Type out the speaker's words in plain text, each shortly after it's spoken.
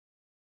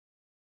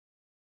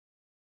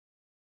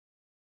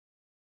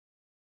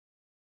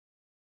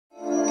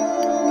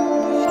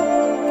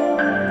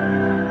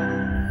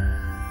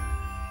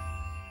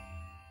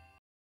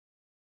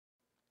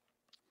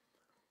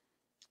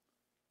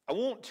I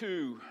want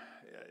to,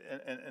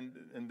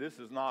 and this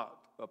is not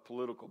a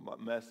political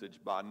message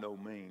by no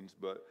means,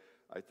 but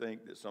I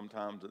think that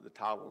sometimes the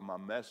title of my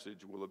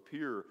message will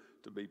appear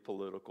to be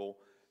political,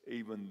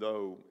 even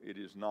though it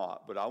is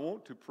not. But I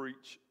want to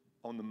preach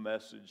on the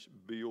message,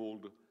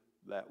 build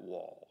that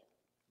wall.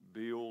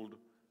 Build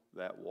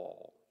that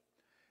wall.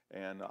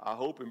 And I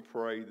hope and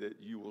pray that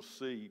you will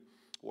see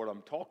what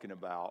I'm talking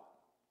about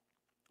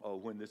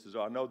when this is.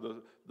 I know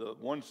the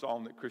one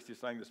song that Christy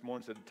sang this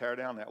morning said, tear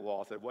down that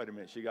wall. I said, wait a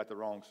minute, she got the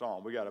wrong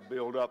song. We got to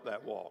build up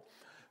that wall.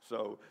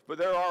 So, but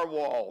there are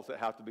walls that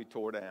have to be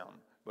torn down,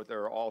 but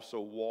there are also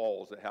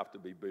walls that have to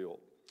be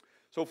built.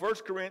 So 1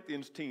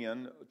 Corinthians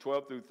 10,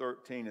 12 through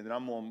 13, and then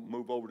I'm going to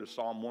move over to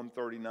Psalm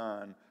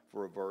 139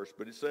 for a verse,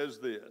 but it says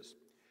this: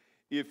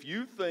 if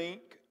you think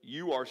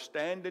you are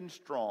standing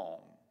strong,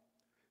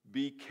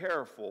 be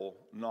careful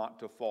not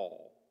to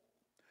fall.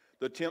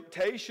 The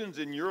temptations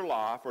in your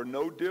life are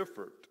no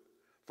different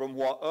from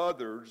what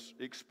others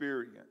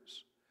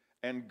experience,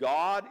 and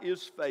God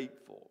is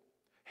faithful.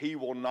 He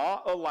will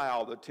not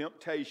allow the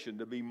temptation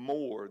to be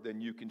more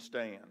than you can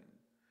stand.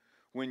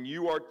 When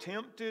you are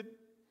tempted,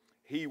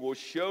 He will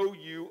show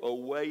you a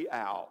way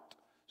out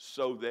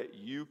so that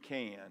you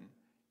can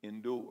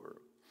endure.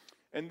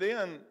 And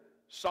then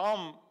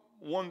Psalm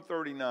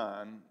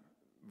 139,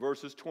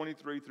 verses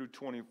 23 through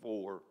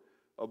 24,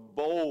 a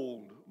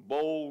bold,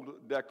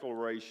 bold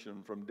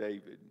declaration from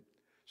David.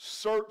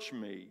 Search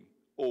me,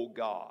 O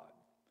God,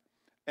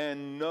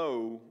 and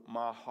know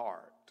my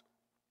heart.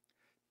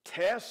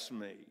 Test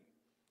me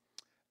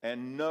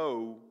and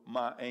know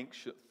my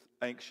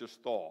anxious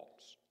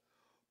thoughts.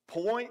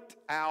 Point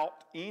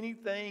out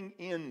anything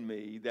in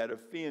me that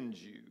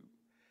offends you,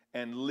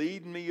 and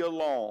lead me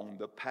along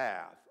the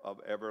path of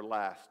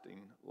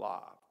everlasting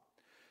life.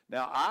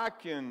 Now, I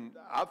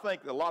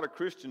think a lot of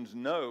Christians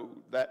know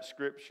that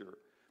scripture,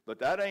 but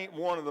that ain't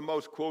one of the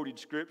most quoted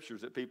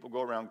scriptures that people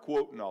go around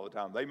quoting all the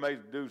time. They may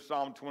do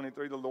Psalm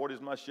 23, the Lord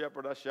is my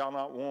shepherd, I shall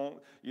not want.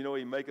 You know,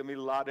 He maketh me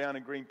to lie down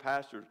in green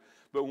pastures.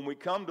 But when we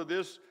come to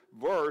this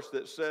verse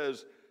that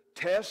says,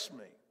 test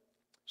me,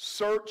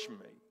 search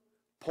me,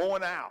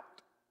 point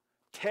out,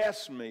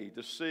 test me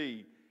to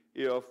see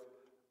if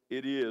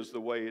it is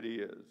the way it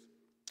is.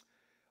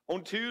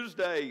 On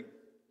Tuesday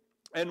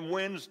and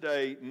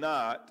Wednesday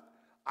night,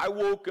 I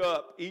woke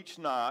up each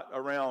night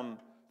around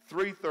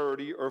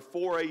 3:30 or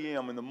 4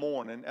 a.m. in the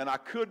morning, and I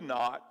could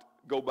not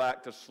go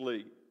back to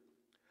sleep.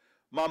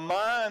 My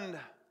mind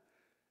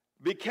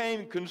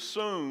became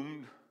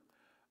consumed,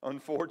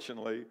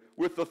 unfortunately,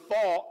 with the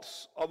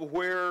thoughts of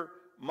where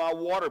my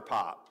water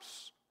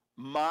pipes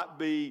might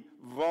be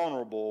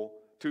vulnerable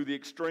to the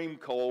extreme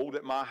cold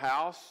at my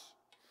house,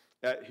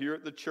 here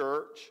at the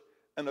church,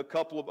 and a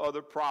couple of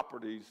other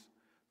properties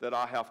that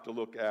I have to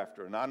look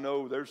after. And I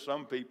know there's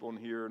some people in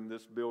here in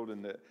this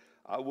building that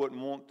I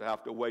wouldn't want to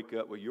have to wake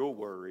up with your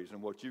worries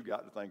and what you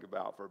got to think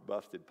about for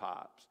busted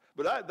pipes.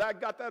 But I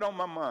got that on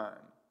my mind.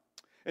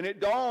 And it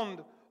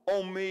dawned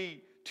on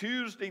me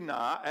Tuesday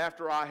night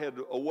after I had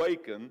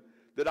awakened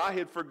that I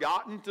had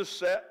forgotten to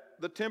set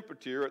the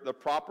temperature at the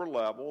proper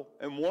level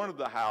in one of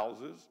the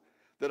houses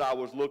that I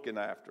was looking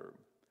after.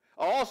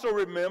 I also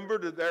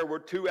remembered that there were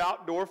 2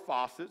 outdoor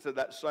faucets at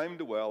that same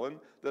dwelling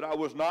that I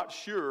was not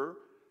sure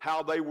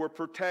how they were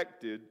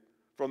protected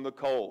from the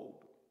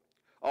cold.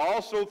 I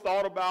also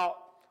thought about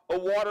a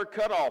water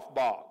cutoff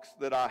box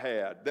that I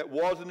had that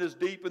wasn't as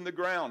deep in the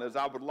ground as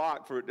I would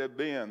like for it to have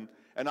been,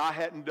 and I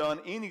hadn't done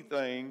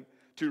anything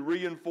to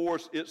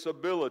reinforce its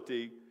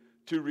ability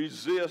to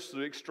resist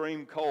the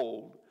extreme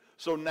cold.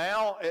 So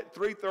now at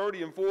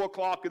 3:30 and 4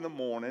 o'clock in the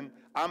morning,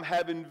 I'm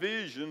having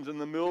visions in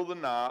the middle of the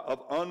night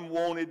of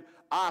unwanted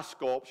ice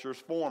sculptures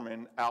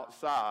forming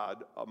outside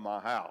of my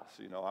house.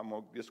 You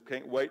know, just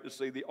can't wait to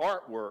see the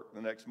artwork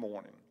the next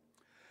morning.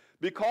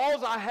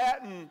 Because I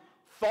hadn't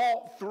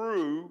thought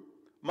through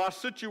my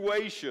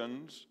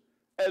situations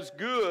as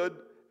good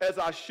as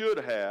I should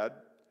have,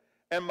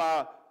 and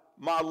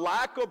my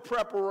lack of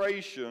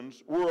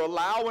preparations were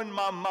allowing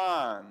my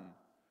mind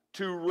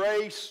to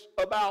race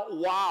about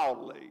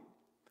wildly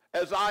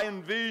as I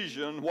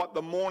envisioned what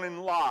the morning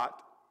light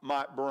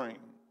might bring.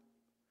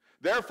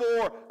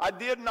 Therefore, I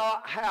did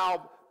not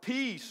have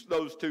peace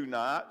those 2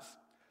 nights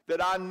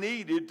that I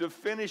needed to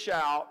finish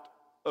out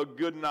a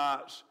good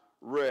night's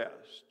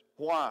rest.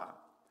 Why?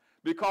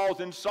 Because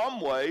in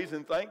some ways,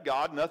 and thank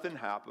God nothing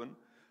happened,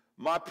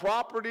 my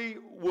property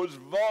was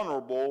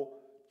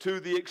vulnerable to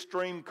the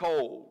extreme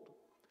cold.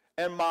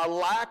 And my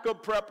lack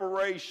of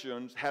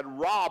preparations had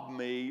robbed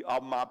me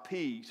of my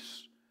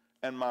peace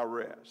and my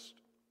rest.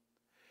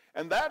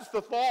 And that's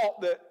the thought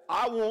that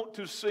I want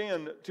to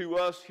send to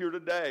us here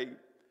today,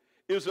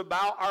 is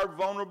about our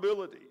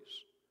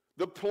vulnerabilities,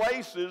 the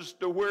places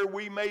to where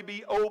we may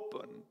be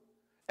open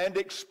and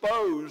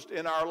exposed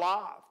in our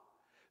life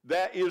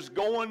that is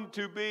going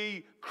to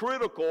be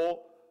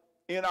critical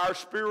in our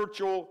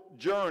spiritual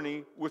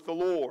journey with the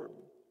Lord.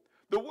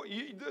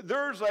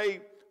 There's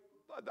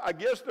I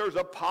guess there's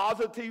a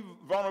positive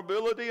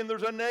vulnerability and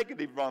there's a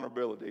negative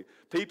vulnerability.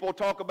 People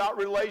talk about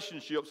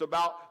relationships,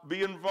 about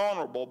being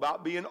vulnerable,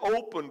 about being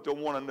open to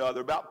one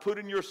another, about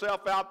putting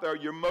yourself out there,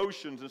 your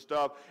emotions and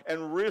stuff,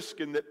 and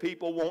risking that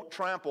people won't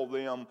trample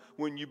them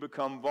when you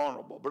become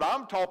vulnerable. But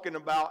I'm talking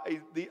about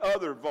the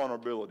other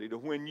vulnerability, to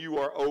when you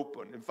are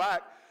open. In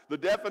fact, the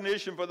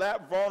definition for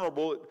that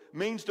vulnerable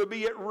means to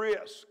be at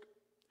risk,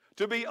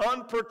 to be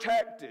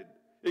unprotected,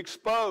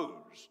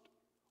 exposed,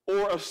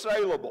 or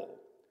assailable.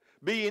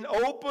 Being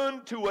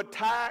open to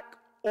attack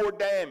or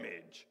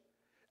damage,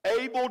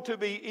 able to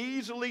be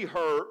easily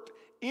hurt,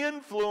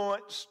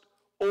 influenced,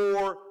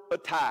 or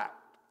attacked.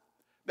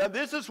 Now,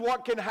 this is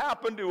what can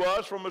happen to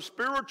us from a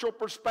spiritual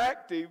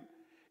perspective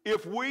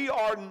if we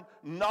are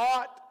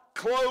not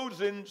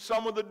closing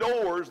some of the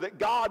doors that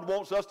God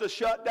wants us to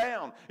shut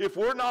down, if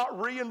we're not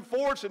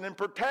reinforcing and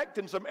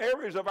protecting some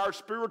areas of our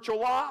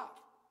spiritual life.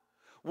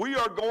 We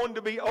are going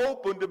to be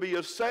open to be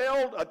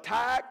assailed,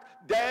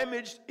 attacked,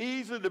 damaged,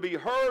 easy to be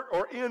hurt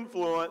or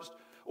influenced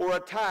or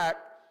attacked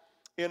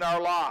in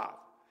our life.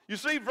 You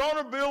see,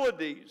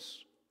 vulnerabilities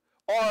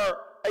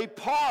are a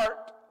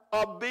part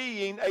of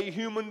being a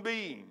human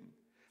being.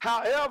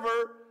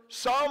 However,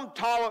 some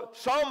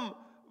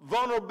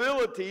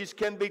vulnerabilities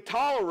can be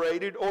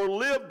tolerated or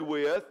lived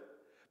with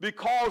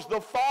because the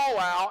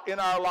fallout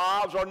in our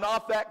lives are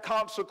not that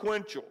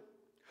consequential.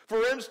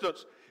 For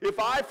instance, if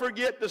I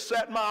forget to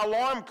set my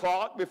alarm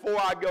clock before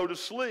I go to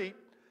sleep,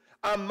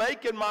 I'm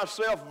making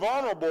myself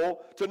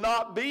vulnerable to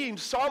not being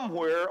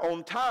somewhere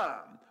on time.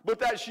 But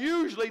that's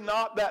usually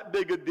not that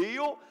big a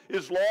deal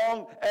as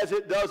long as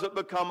it doesn't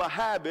become a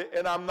habit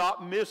and I'm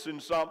not missing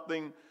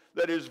something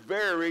that is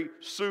very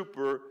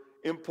super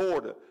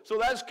important. So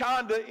that's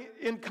kind of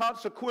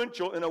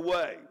inconsequential in a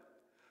way.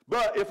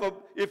 But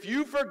if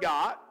you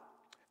forgot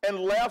and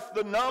left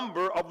the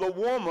number of the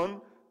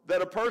woman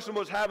that a person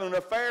was having an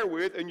affair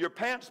with in your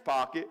pants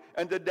pocket,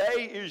 and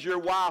today is your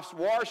wife's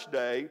wash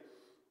day,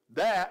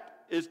 that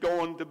is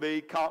going to be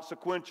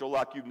consequential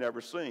like you've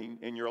never seen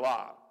in your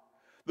life.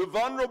 The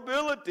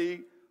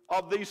vulnerability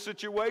of these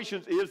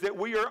situations is that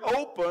we are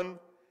open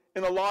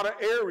in a lot of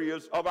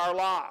areas of our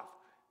life,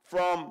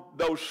 from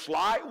those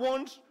slight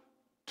ones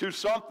to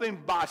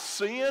something by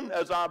sin,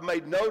 as I've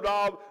made note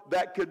of,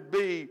 that could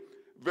be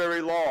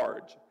very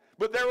large.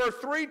 But there are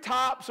three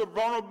types of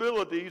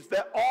vulnerabilities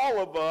that all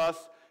of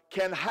us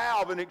can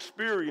have and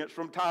experience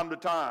from time to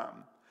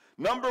time.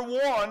 Number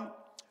one,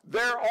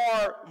 there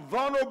are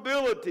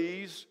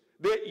vulnerabilities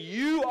that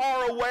you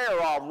are aware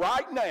of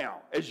right now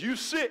as you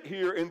sit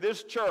here in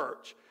this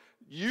church.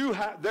 There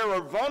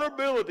are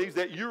vulnerabilities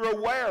that you're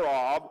aware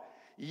of,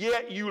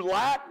 yet you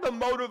lack the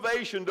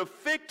motivation to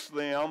fix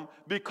them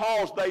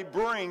because they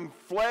bring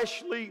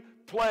fleshly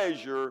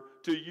pleasure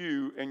to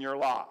you in your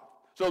life.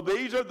 So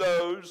these are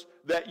those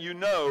that you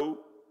know,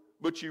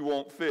 but you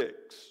won't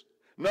fix.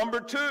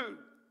 Number two,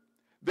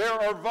 there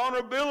are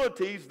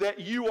vulnerabilities that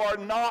you are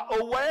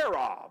not aware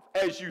of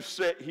as you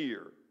sit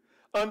here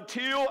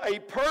until a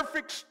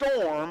perfect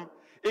storm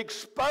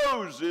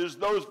exposes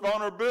those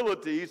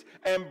vulnerabilities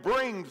and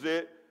brings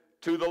it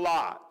to the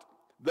light.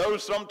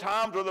 Those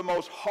sometimes are the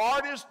most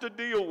hardest to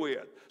deal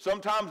with.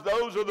 Sometimes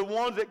those are the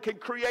ones that can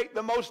create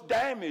the most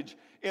damage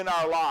in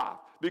our life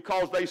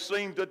because they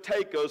seem to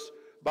take us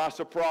by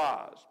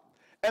surprise.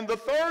 And the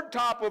third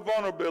type of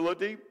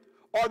vulnerability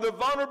are the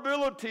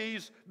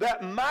vulnerabilities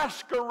that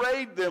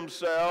masquerade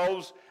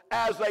themselves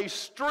as a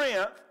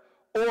strength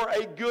or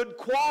a good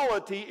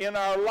quality in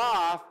our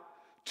life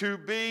to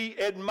be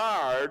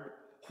admired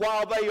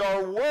while they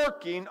are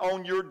working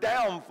on your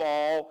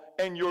downfall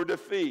and your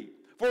defeat.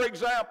 For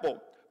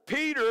example,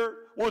 Peter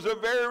was a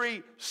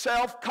very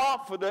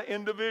self-confident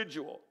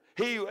individual.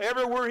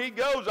 Everywhere he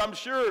goes, I'm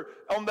sure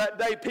on that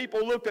day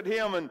people looked at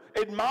him and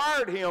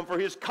admired him for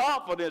his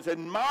confidence,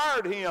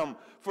 admired him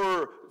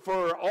for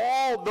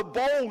all the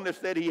boldness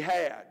that he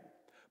had.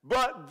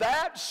 But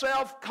that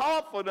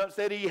self-confidence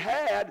that he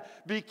had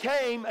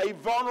became a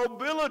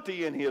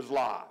vulnerability in his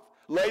life.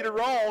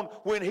 Later on,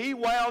 when he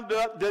wound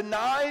up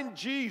denying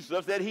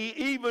Jesus, that he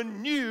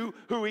even knew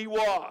who he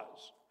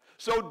was.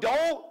 So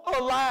don't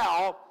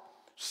allow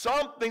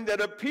something that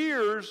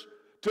appears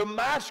to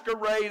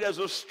masquerade as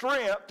a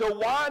strength to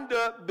wind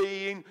up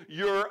being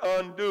your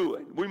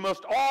undoing. We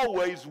must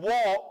always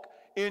walk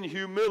in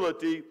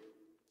humility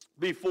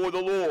before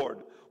the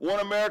Lord. One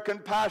American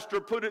pastor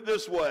put it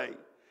this way.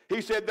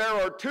 He said, there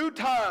are two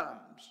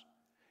times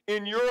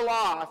in your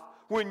life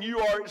when you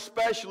are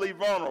especially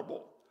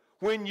vulnerable.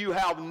 When you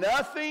have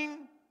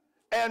nothing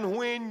and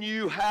when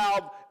you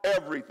have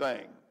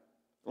everything.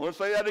 I want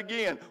to say that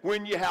again.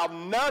 When you have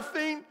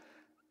nothing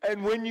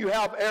and when you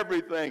have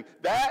everything.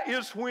 That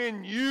is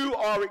when you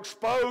are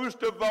exposed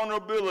to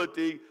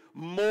vulnerability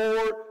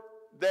more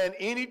than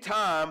any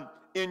time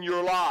in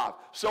your life.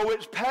 So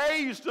it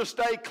pays to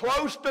stay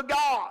close to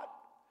God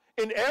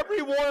in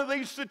every one of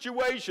these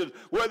situations.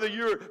 Whether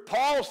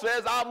Paul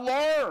says, I've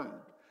learned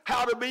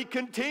how to be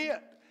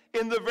content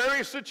in the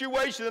very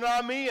situation that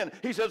I'm in.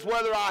 He says,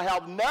 whether I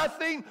have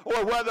nothing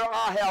or whether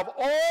I have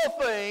all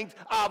things,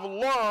 I've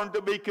learned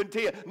to be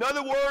content. In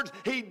other words,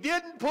 he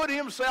didn't put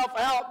himself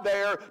out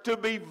there to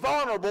be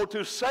vulnerable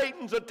to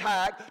Satan's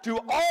attack, to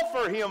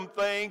offer him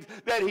things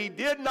that he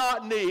did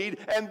not need,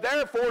 and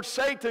therefore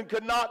Satan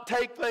could not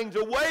take things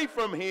away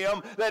from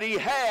him that he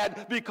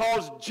had,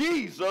 because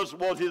Jesus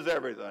was his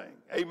everything.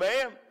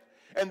 Amen?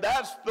 And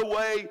that's the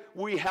way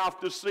we have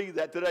to see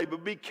that today.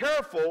 But be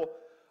careful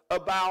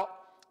about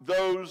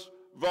those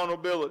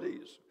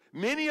vulnerabilities.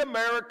 Many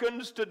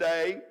Americans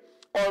today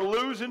are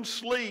losing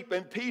sleep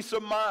and peace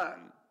of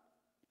mind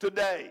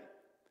today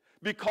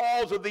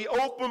because of the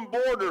open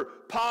border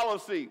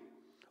policy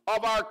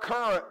of our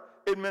current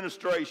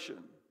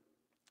administration.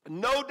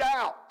 No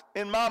doubt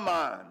in my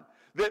mind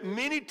that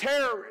many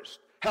terrorists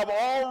have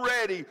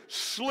already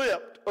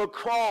slipped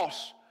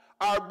across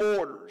our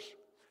borders,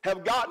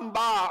 have gotten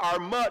by our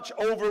much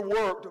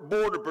overworked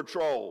Border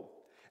Patrol.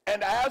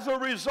 And as a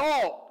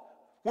result,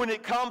 when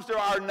it comes to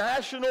our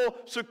national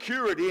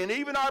security and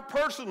even our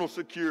personal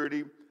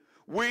security,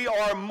 we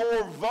are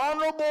more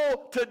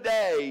vulnerable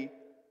today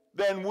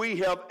than we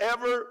have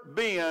ever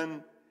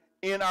been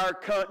in our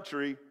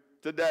country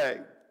today.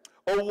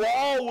 A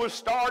wall was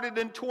started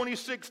in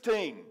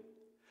 2016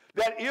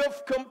 that,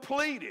 if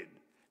completed,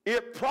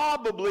 it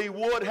probably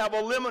would have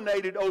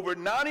eliminated over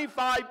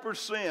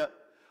 95%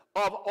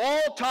 of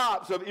all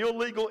types of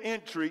illegal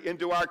entry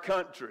into our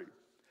country.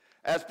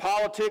 As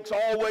politics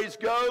always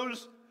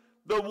goes,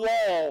 the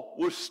wall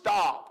was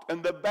stopped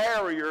and the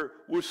barrier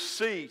was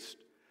ceased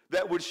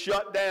that would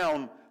shut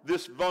down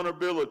this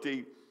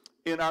vulnerability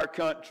in our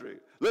country.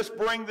 Let's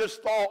bring this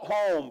thought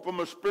home from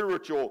a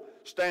spiritual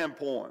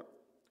standpoint.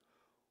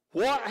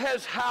 What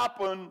has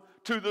happened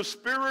to the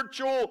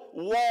spiritual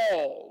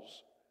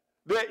walls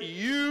that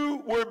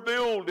you were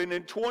building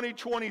in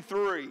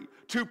 2023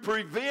 to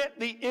prevent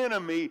the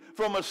enemy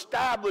from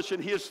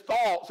establishing his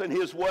thoughts and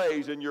his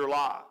ways in your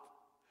life?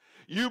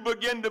 You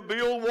begin to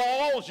build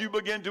walls, you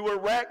begin to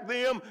erect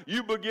them,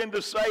 you begin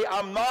to say,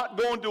 I'm not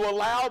going to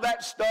allow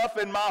that stuff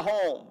in my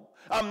home.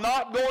 I'm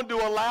not going to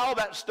allow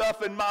that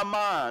stuff in my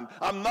mind.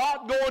 I'm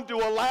not going to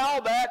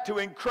allow that to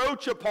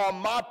encroach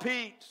upon my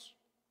peace.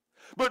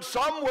 But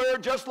somewhere,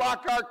 just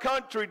like our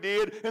country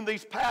did in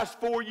these past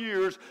 4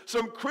 years,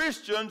 some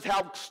Christians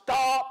have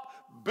stopped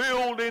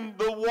building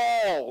the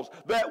walls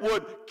that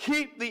would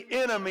keep the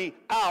enemy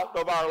out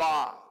of our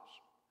lives.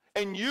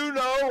 And you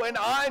know and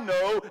I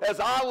know, as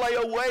I lay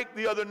awake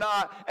the other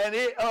night, and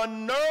it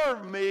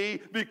unnerved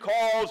me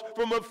because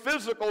from a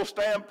physical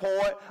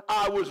standpoint,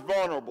 I was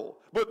vulnerable.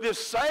 But this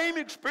same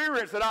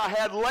experience that I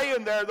had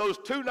laying there those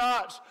 2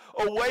 nights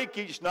awake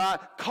each night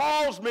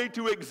caused me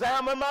to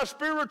examine my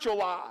spiritual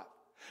life.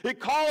 It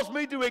caused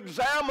me to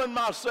examine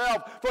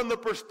myself from the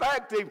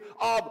perspective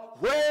of,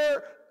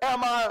 where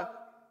am I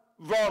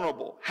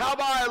vulnerable? Have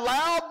I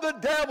allowed the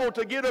devil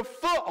to get a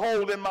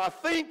foothold in my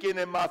thinking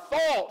and my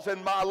thoughts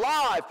and my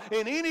life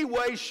in any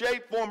way,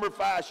 shape, form, or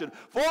fashion?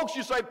 Folks,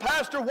 you say,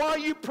 Pastor, why are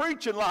you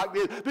preaching like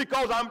this?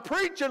 Because I'm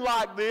preaching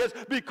like this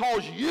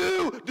because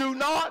you do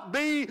not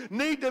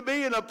need to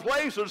be in a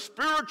place of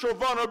spiritual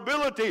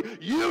vulnerability.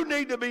 You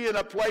need to be in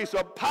a place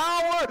of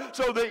power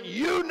so that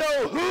you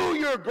know who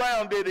you're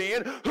grounded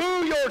in,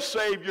 who your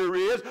Savior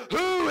is,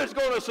 who is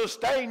going to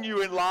sustain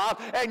you in life,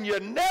 and you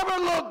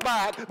never look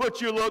back,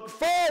 but you look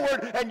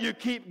forward and you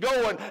keep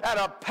going at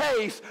a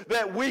pace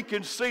that we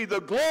can see the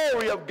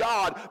glory of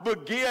God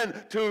begin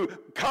to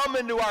come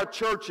into our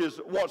churches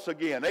once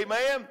again.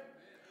 Amen?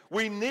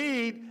 We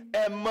need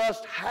and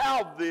must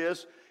have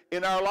this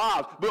in our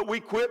lives, but we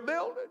quit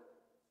building.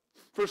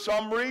 For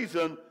some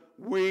reason,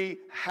 we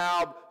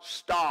have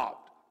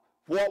stopped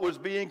what was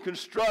being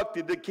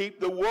constructed to keep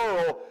the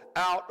world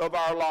out of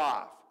our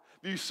life.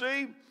 You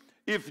see,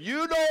 if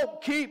you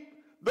don't keep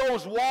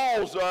those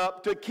walls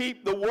up to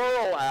keep the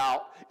world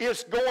out,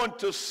 it's going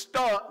to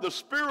stunt the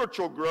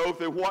spiritual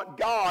growth and what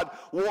God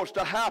wants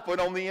to happen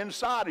on the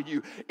inside of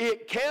you.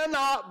 It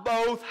cannot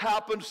both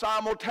happen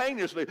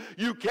simultaneously.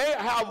 You can't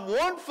have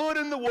 1 foot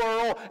in the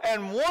world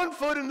and 1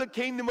 foot in the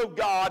kingdom of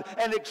God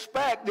and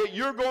expect that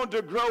you're going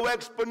to grow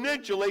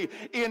exponentially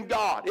in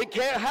God. It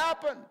can't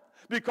happen,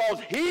 because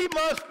he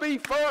must be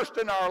first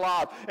in our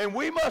life, and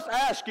we must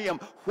ask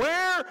him,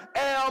 where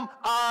am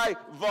I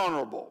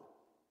vulnerable?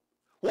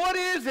 What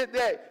is it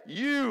that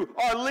you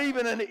are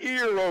leaving an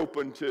ear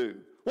open to?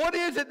 What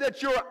is it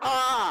that your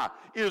eye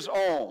is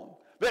on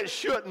that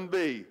shouldn't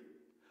be?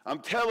 I'm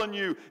telling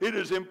you, it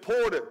is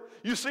important.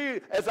 You see,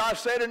 as I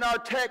said in our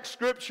text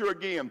scripture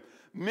again,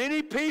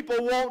 many people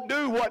won't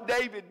do what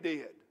David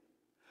did.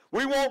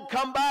 We won't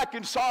come back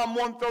in Psalm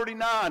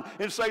 139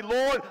 and say,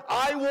 Lord,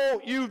 I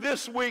want you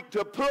this week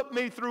to put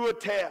me through a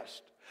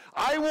test.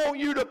 I want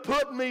you to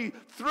put me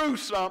through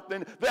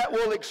something that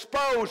will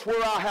expose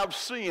where I have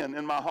sin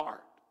in my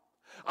heart.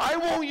 I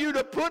want you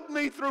to put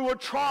me through a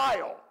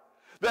trial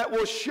that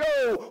will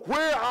show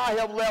where I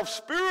have left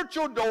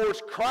spiritual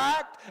doors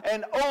cracked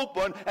and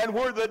open, and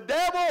where the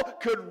devil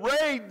could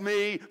raid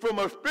me from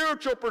a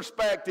spiritual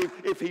perspective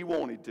if he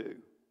wanted to.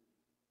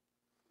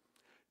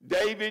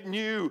 David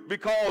knew,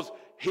 because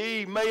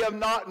he may have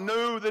not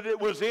knew that it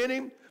was in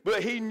him,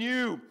 but he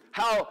knew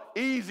how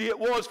easy it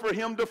was for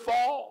him to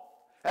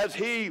fall as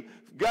he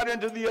got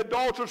into the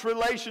adulterous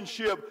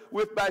relationship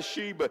with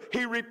Bathsheba.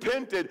 He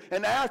repented,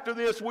 and after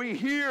this we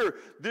hear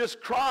this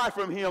cry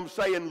from him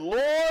saying,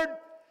 Lord,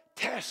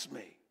 test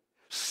me.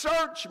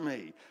 Search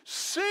me.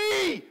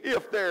 See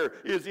if there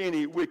is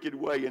any wicked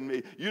way in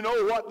me. You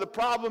know what the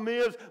problem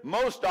is?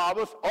 Most of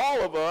us,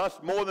 all of us,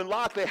 more than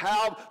likely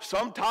have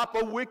some type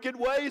of wicked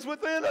ways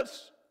within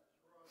us.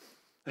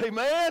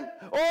 Amen?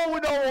 Oh,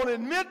 we don't want to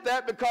admit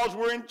that because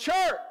we're in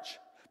church.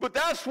 But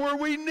that's where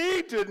we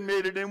need to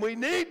admit it, and we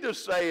need to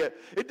say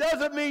it. It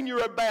doesn't mean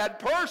you're a bad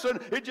person.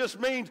 It just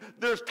means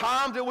there's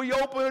times that we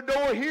open a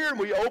door here and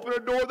we open a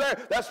door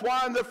there. That's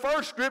why in the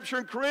first scripture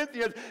in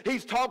Corinthians, he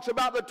talks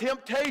about the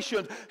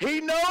temptations. He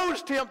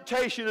knows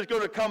temptation is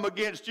going to come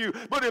against you.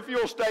 But if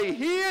you'll stay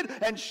hid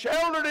and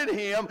sheltered in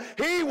him,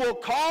 he will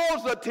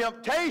cause the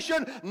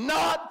temptation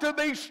not to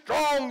be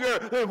stronger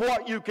than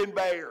what you can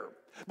bear.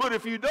 But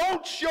if you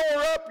don't shore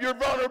up your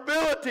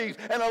vulnerabilities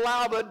and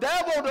allow the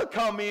devil to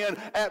come in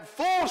at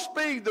full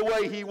speed the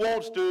way he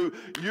wants to,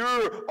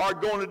 you are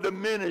going to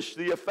diminish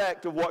the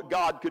effect of what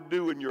God could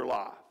do in your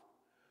life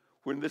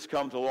when this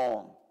comes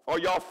along. Are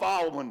y'all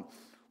following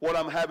what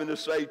I'm having to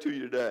say to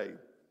you today?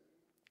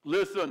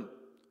 Listen,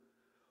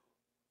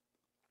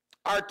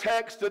 our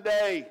text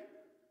today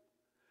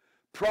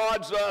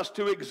prods us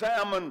to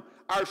examine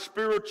our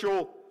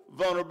spiritual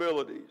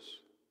vulnerabilities.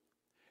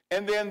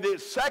 And then the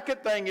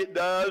second thing it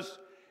does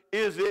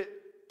is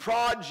it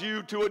prods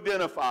you to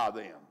identify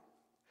them.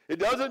 It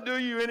doesn't do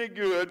you any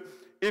good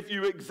if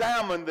you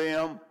examine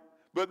them,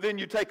 but then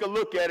you take a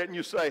look at it and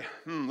you say,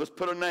 let's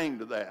put a name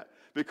to that,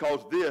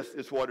 because this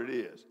is what it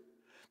is.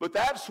 But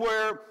that's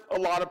where a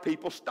lot of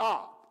people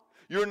stop.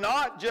 You're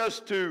not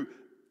just to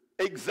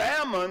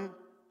examine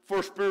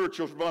for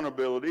spiritual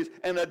vulnerabilities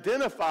and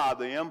identify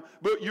them,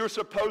 but you're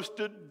supposed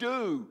to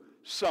do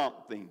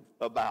something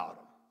about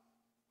them.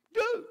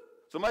 Do.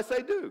 Somebody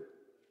say do.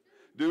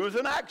 Do is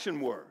an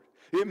action word.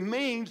 It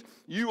means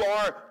you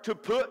are to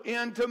put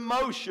into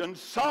motion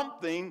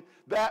something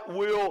that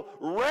will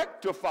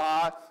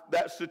rectify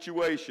that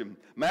situation.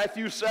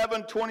 Matthew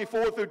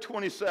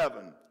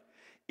 7:24-27.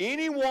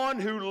 Anyone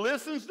who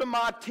listens to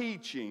my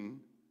teaching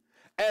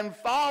and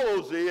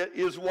follows it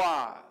is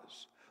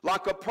wise,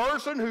 like a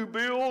person who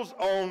builds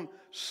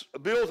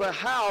a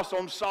house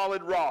on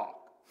solid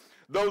rock.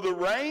 Though the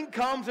rain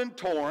comes in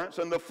torrents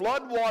and the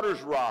flood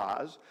waters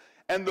rise,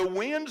 and the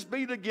winds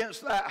beat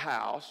against that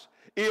house,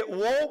 it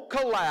won't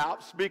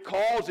collapse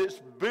because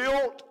it's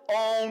built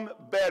on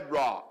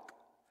bedrock.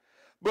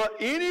 But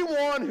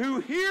anyone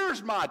who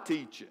hears my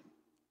teaching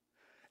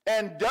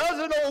and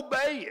doesn't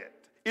obey it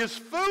is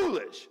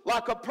foolish,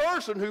 like a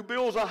person who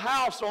builds a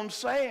house on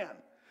sand.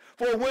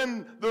 For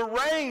when the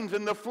rains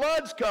and the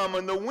floods come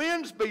and the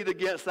winds beat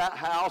against that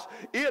house,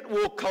 it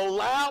will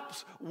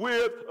collapse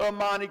with a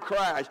mighty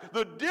crash.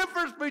 The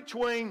difference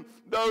between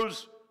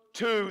those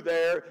two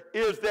there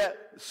is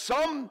that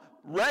some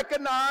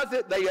recognized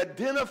it, they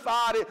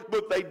identified it,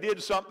 but they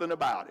did something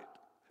about it.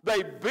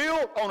 They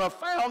built on a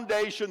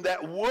foundation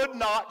that would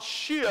not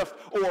shift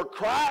or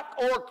crack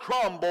or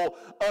crumble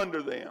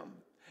under them.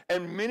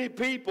 And many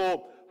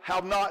people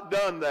have not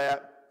done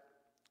that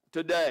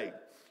today.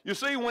 You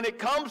see, when it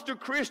comes to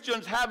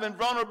Christians having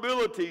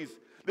vulnerabilities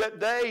that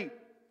they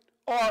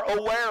are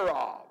aware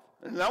of,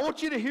 and I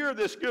want you to hear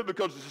this good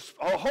because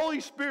the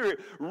Holy Spirit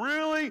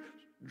really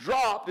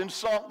dropped and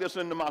sunk this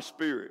into my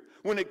spirit.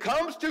 When it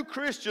comes to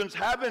Christians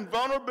having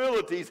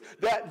vulnerabilities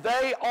that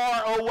they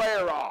are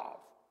aware of,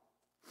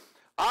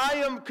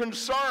 I am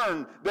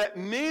concerned that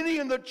many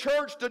in the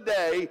church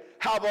today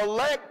have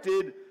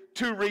elected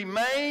to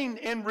remain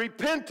in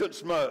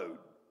repentance mode,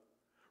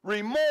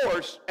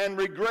 remorse and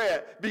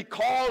regret,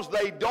 because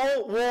they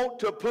don't want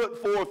to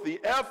put forth the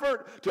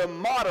effort to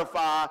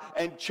modify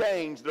and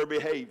change their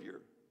behavior.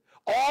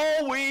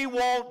 All we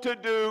want to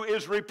do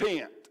is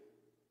repent.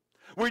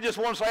 We just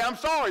want to say, I'm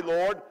sorry,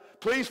 Lord.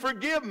 Please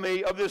forgive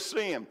me of this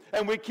sin.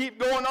 And we keep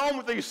going on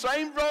with these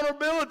same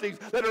vulnerabilities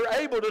that are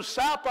able to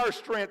sap our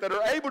strength, that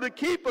are able to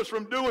keep us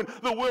from doing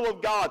the will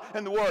of God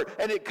and the Word.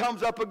 And it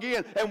comes up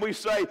again, and we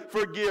say,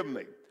 forgive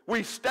me.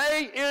 We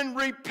stay in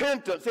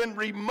repentance, in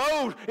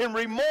remorse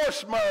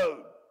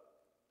mode.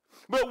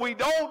 But we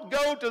don't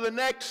go to the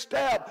next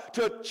step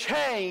to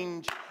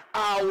change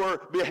our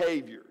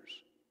behaviors.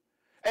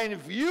 And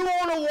if you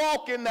want to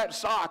walk in that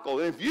cycle,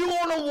 if you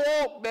want to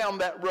walk down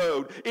that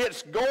road,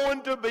 it's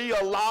going to be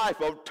a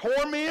life of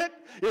torment.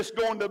 It's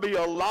going to be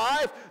a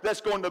life that's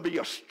going to be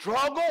a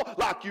struggle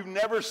like you've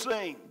never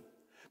seen.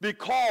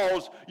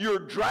 Because you're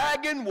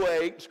dragging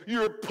weights,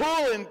 you're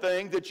pulling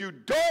things that you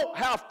don't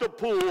have to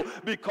pull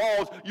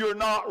because you're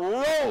not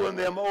rolling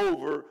them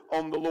over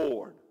on the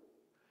Lord.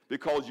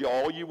 Because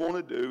all you want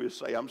to do is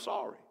say, I'm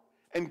sorry.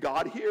 And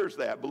God hears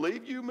that.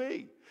 Believe you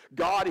me.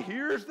 God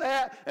hears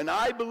that, and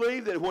I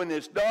believe that when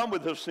it's done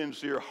with a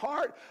sincere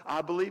heart,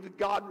 I believe that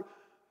God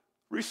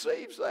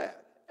receives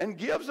that and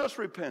gives us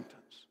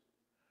repentance.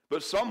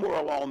 But somewhere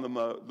along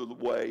the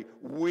way,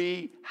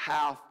 we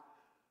have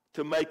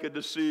to make a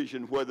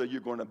decision whether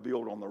you're going to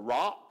build on the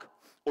rock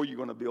or you're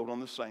going to build on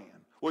the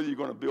sand, whether you're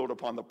going to build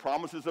upon the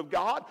promises of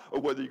God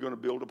or whether you're going to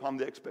build upon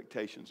the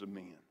expectations of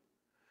men.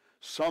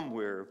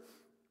 Somewhere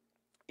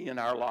in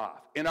our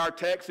life. In our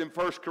text in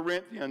 1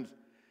 Corinthians,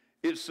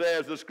 it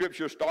says, the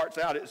scripture starts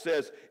out, it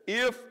says,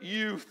 if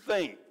you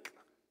think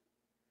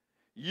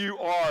you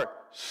are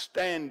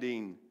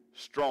standing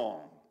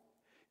strong.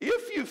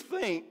 If you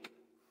think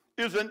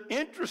is an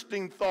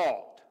interesting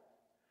thought,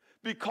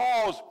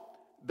 because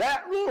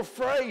that little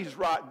phrase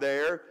right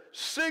there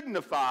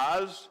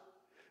signifies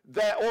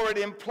that, or it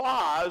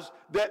implies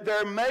that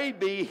there may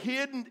be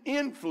hidden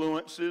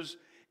influences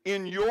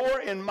in your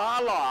and my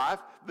life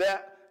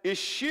that is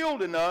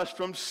shielding us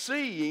from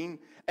seeing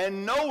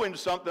and knowing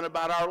something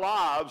about our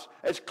lives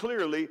as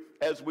clearly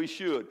as we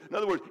should. In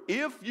other words,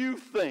 if you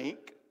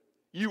think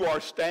you are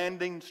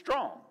standing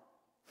strong,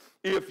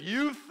 if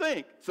you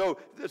think, so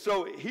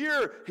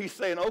here he's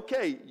saying,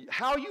 okay,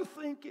 how are you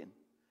thinking?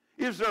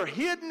 Is there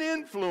hidden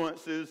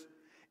influences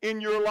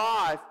in your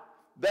life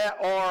that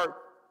are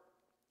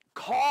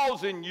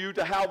causing you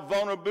to have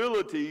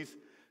vulnerabilities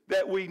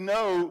that we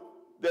know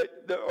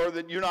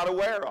that you're not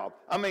aware of?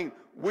 I mean,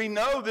 we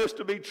know this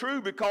to be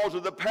true because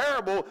of the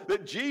parable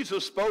that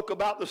Jesus spoke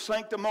about the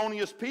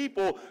sanctimonious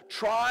people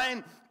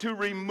trying to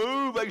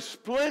remove a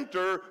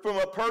splinter from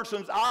a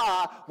person's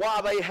eye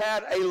while they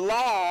had a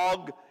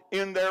log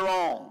in their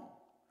own.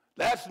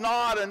 That's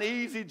not an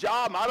easy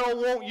job. I don't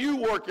want you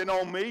working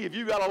on me if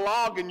you got a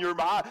log in your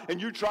eye and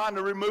you're trying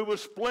to remove a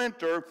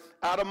splinter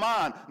out of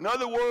mine. In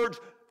other words,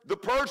 the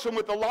person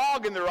with the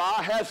log in their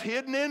eye has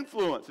hidden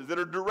influences that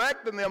are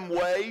directing them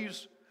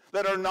ways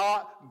that are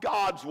not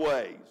God's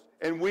ways.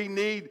 And we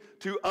need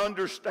to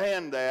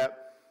understand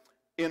that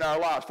in our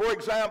lives. For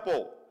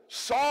example,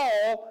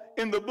 Saul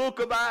in the book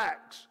of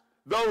Acts,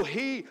 though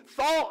he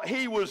thought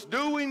he was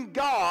doing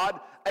God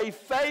a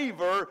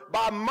favor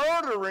by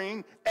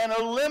murdering and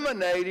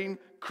eliminating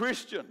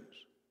Christians,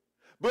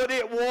 but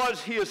it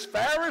was his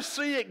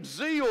Pharisaic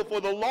zeal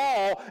for the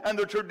law and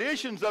the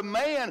traditions of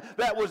man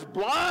that was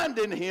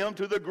blinding him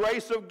to the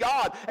grace of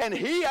God. And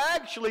he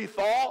actually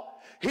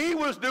thought he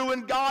was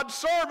doing God's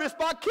service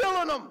by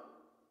killing them.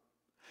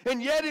 And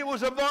yet it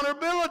was a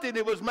vulnerability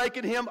that was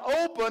making him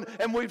open,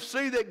 and we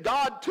see that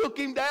God took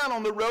him down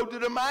on the road to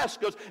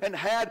Damascus and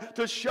had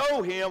to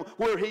show him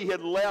where he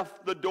had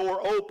left the door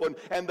open,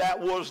 and that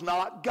was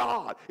not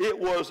God. It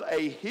was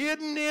a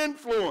hidden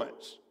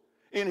influence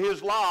in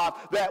his life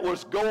that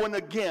was going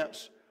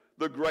against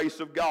the grace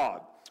of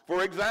God.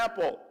 For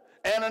example,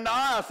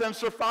 Ananias and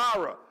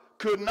Sapphira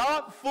could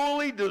not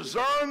fully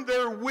discern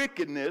their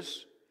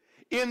wickedness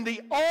in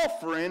the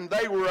offering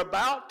they were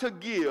about to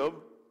give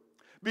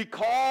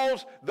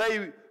because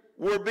they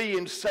were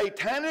being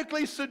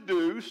satanically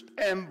seduced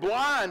and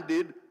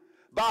blinded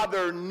by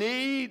their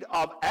need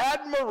of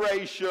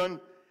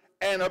admiration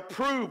and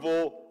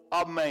approval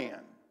of man.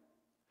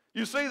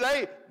 You see,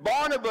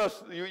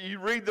 Barnabas, you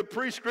read the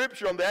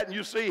prescription on that, and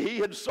you see he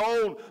had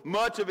sold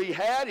much of he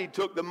had. He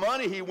took the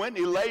money, he went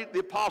and he laid at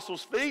the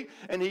apostles' feet,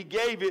 and he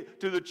gave it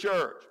to the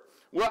church.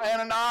 Well,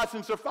 Ananias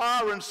and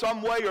Sapphira in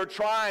some way are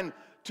trying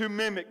to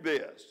mimic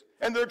this.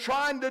 And they're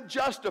trying to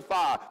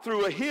justify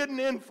through a hidden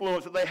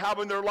influence that they have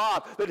in their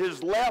life that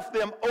has left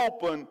them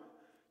open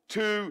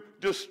to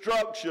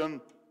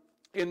destruction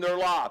in their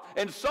life.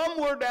 And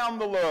somewhere down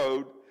the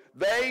road,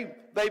 they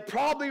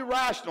probably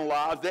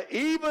rationalized that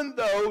even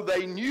though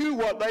they knew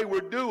what they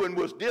were doing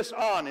was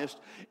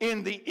dishonest,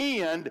 in the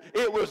end,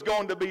 it was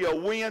going to be a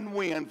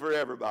win-win for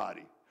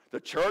everybody. The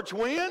church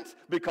wins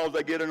because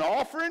they get an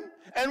offering,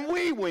 and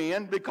we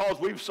win because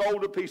we've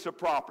sold a piece of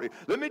property.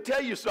 Let me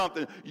tell you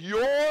something.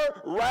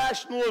 Your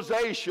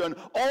rationalization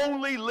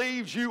only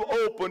leaves you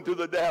open to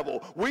the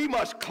devil. We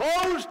must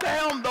close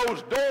down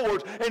those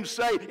doors and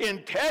say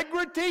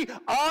integrity,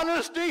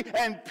 honesty,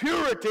 and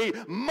purity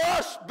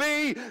must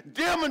be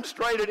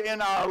demonstrated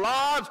in our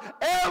lives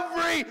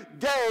every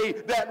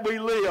day that we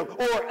live,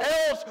 or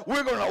else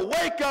we're going to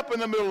wake up in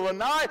the middle of the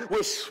night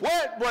with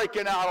sweat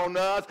breaking out on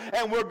us,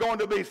 and we're going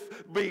to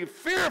be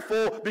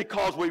fearful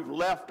because we've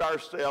left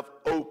ourselves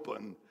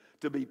open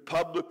to be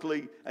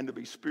publicly and to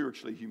be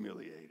spiritually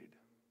humiliated.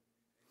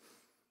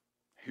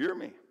 Hear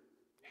me.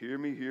 Hear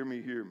me, hear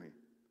me, hear me.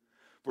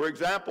 For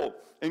example,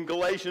 in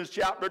Galatians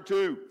chapter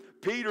 2,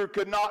 Peter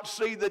could not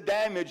see the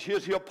damage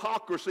his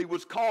hypocrisy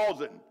was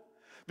causing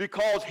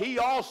because he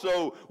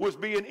also was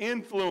being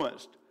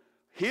influenced,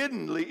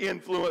 hiddenly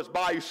influenced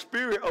by a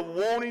spirit of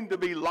wanting to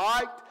be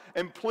liked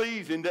and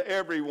pleasing to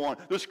everyone.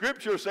 The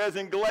scripture says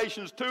in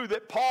Galatians 2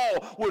 that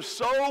Paul was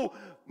so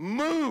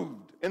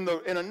moved in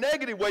a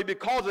negative way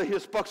because of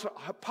his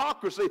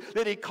hypocrisy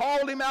that he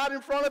called him out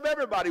in front of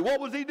everybody. What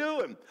was he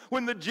doing?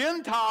 When the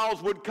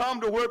Gentiles would come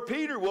to where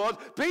Peter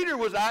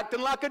was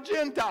acting like a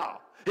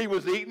Gentile. He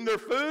was eating their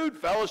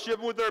food,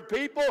 fellowshipping with their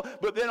people,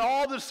 but then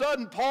all of a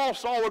sudden Paul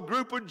saw a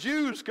group of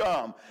Jews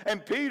come,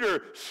 and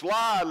Peter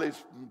slyly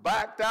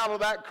backed out of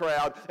that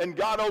crowd and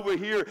got over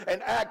here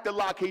and acted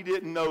like he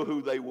didn't know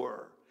who they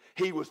were.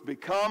 He was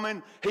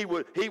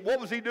what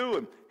was he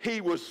doing?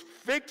 He was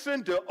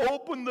fixing to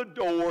open the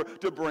door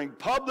to bring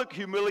public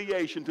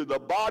humiliation to the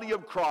body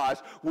of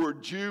Christ where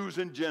Jews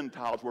and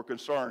Gentiles were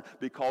concerned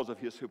because of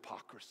his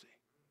hypocrisy.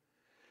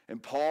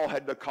 And Paul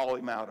had to call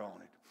him out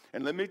on it.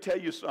 And let me tell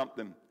you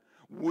something.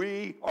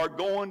 We are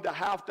going to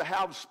have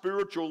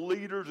spiritual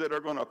leaders that are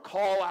going to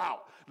call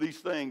out these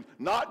things,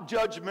 not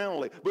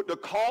judgmentally, but to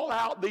call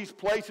out these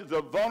places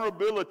of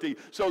vulnerability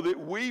so that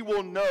we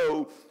will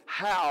know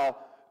how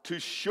to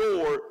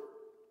shore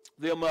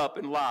them up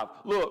in life.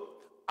 Look,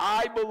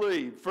 I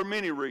believe, for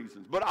many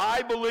reasons, but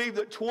I believe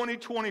that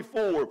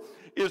 2024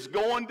 is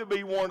going to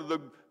be one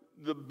of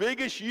the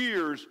biggest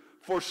years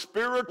for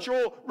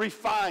spiritual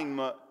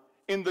refinement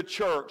in the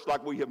church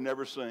like we have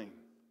never seen.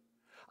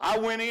 I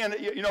went in,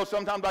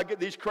 sometimes I get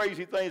these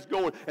crazy things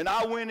going, and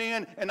I went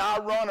in and I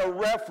run a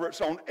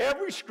reference on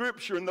every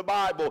scripture in the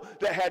Bible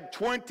that had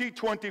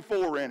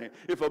 24 in it.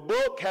 If a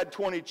book had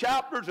 20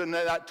 chapters and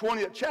that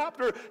 20th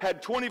chapter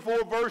had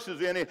 24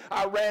 verses in it,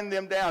 I ran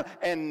them down,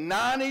 and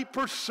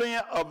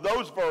 90% of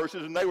those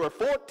verses, and there were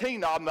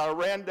 14 of them that I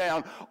ran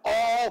down,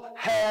 all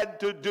had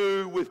to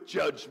do with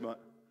judgment.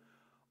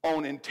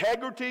 On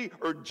integrity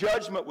or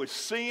judgment with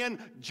sin,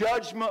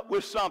 judgment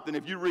with something.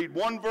 If you read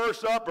one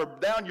verse up or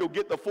down, you'll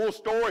get the full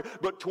story,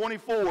 but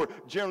 24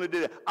 generally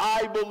did it.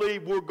 I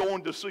believe we're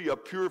going to see a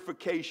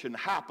purification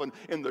happen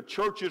in the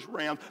church's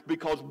realm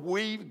because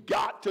we've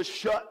got to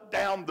shut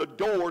down the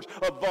doors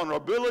of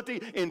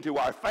vulnerability into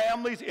our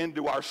families,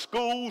 into our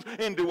schools,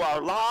 into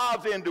our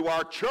lives, into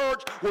our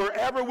church.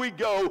 Wherever we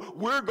go,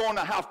 we're going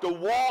to have to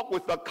walk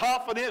with the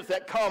confidence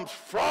that comes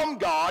from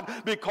God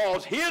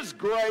because his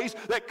grace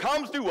that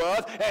comes to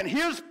us and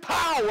his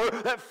power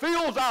that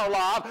fills our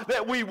lives,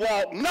 that we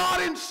walk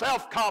not in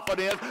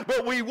self-confidence,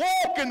 but we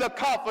walk in the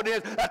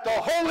confidence that the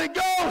Holy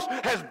Ghost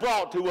has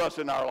brought to us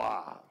in our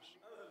lives.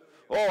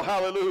 Oh,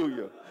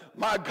 hallelujah.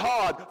 My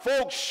God,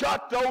 folks,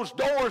 shut those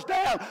doors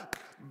down.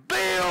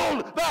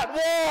 Build that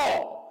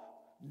wall.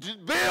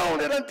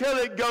 Build it until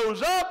it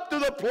goes up to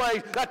the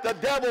place that the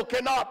devil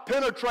cannot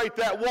penetrate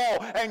that wall,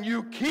 and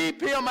you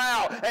keep him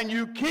out, and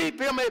you keep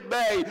him at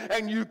bay,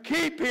 and you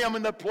keep him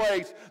in the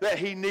place that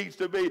he needs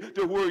to be,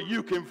 to where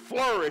you can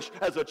flourish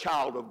as a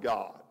child of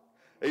God.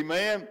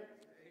 Amen?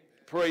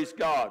 Praise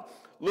God.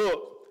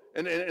 Look,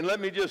 and let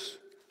me just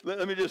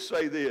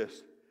say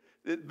this,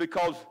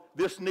 because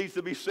this needs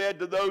to be said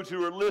to those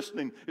who are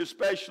listening,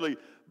 especially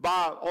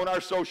on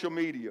our social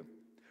media.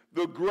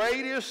 The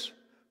greatest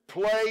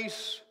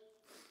place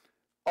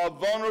of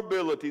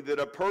vulnerability that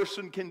a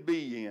person can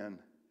be in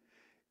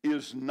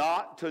is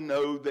not to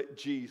know that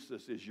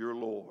Jesus is your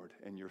Lord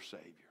and your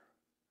Savior.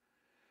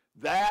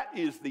 That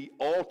is the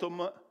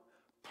ultimate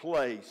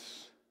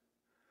place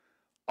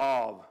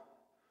of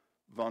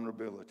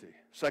vulnerability.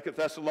 2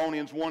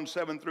 Thessalonians 1,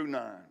 7 through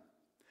 9.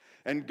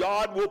 And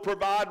God will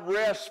provide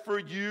rest for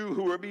you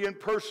who are being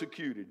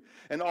persecuted,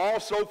 and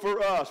also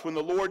for us when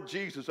the Lord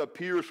Jesus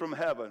appears from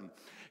heaven.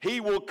 He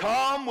will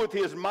come with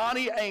his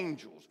mighty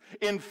angels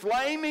in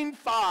flaming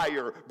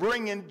fire,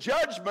 bringing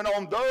judgment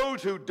on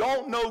those who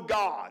don't know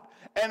God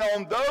and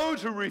on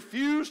those who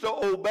refuse to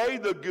obey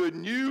the good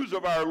news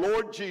of our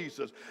Lord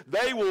Jesus.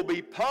 They will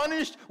be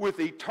punished with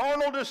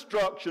eternal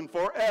destruction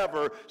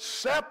forever,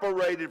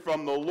 separated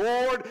from the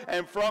Lord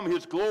and from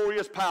his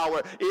glorious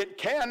power. It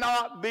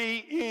cannot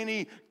be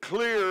any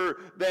clearer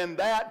than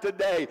that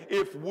today.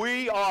 If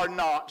we are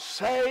not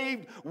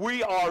saved,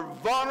 we are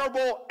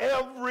vulnerable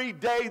every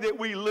day that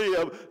we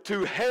live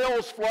to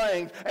hell's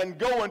flames and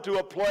go into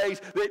a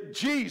place that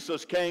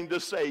Jesus came to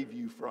save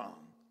you from.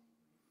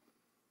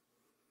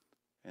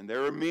 And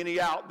there are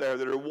many out there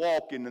that are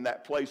walking in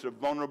that place of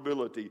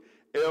vulnerability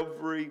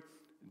every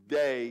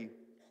day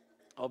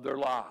of their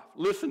life.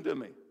 Listen to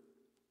me.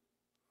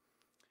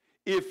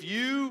 If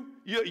you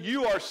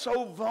are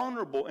so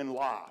vulnerable in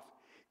life,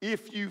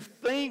 if you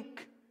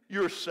think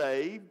you're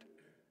saved,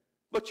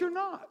 but you're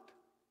not.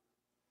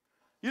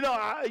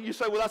 You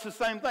say, well, that's the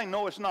same thing.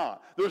 No, it's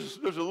not. There's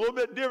a little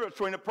bit difference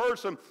between a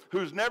person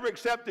who's never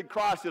accepted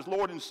Christ as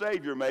Lord and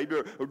Savior, maybe,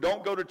 or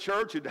don't go to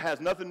church. It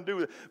has nothing to do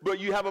with it. But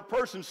you have a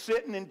person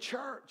sitting in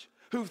church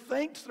who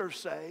thinks they're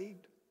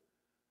saved,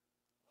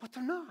 but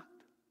they're not.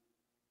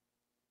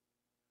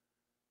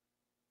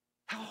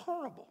 How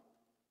horrible.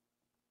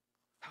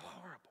 How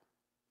horrible.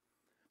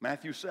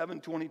 Matthew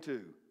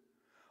 7:22.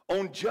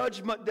 On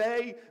judgment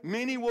day,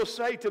 many will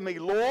say to me,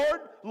 Lord,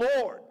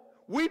 Lord,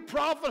 we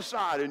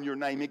prophesied in your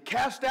name and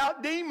cast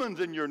out demons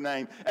in your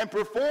name and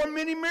performed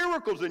many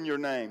miracles in your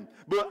name.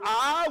 But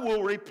I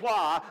will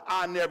reply,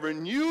 I never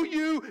knew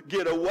you.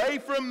 Get away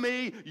from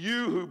me,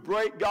 you who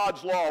break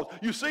God's laws.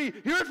 You see,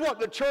 here's what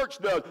the church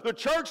does. The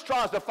church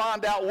tries to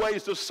find out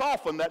ways to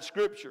soften that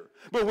scripture.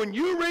 But when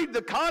you read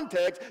the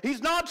context,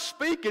 he's not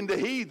speaking to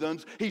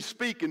heathens, he's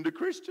speaking to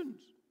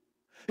Christians.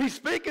 He's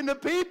speaking to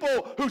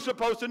people who are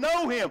supposed to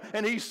know him.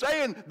 And he's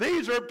saying,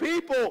 these are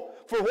people,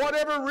 for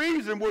whatever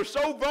reason, were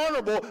so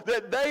vulnerable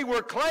that they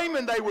were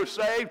claiming they were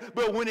saved,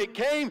 but when it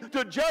came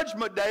to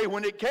Judgment Day,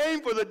 when it came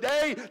for the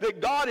day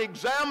that God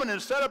examined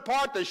and set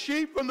apart the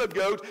sheep from the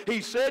goats, he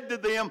said to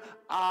them,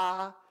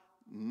 I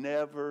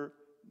never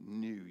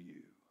knew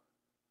you.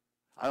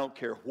 I don't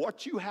care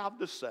what you have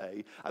to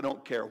say. I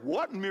don't care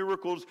what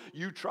miracles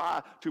you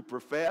try to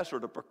profess or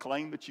to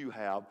proclaim that you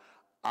have.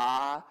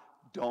 I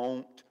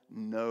don't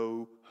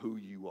know who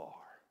you are.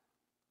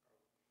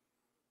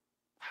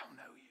 I don't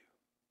know you.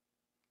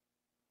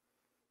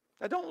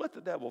 Now, don't let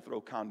the devil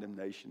throw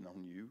condemnation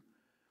on you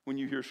when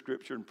you hear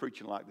Scripture and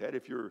preaching like that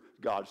if you're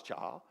God's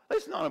child.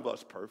 There's none of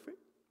us perfect.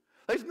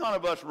 There's none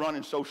of us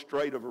running so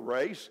straight of a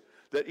race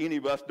that any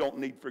of us don't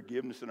need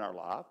forgiveness in our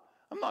life.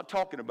 I'm not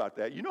talking about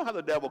that. You know how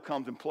the devil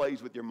comes and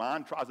plays with your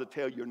mind, tries to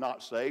tell you you're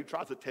not saved,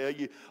 tries to tell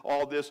you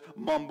all this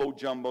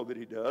mumbo-jumbo that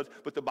he does.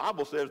 But the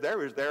Bible says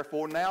there is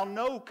therefore now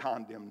no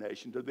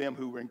condemnation to them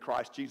who are in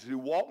Christ Jesus, who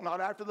walk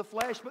not after the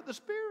flesh but the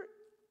Spirit.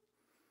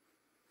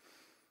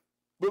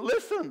 But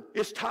listen,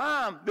 it's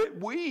time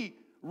that we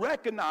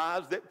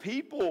recognize that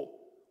people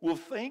will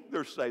think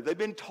they're saved. They've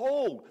been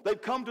told. They've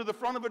come to the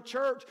front of a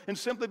church and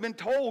simply been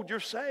told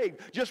you're saved.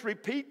 Just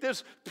repeat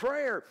this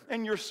prayer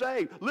and you're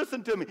saved.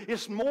 Listen to me.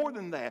 It's more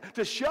than that.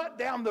 To shut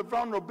down the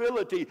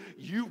vulnerability,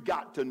 you've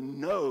got to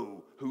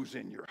know who's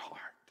in your heart.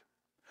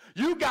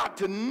 You got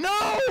to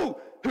know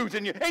who's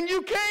in you. And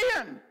you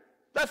can.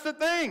 That's the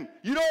thing.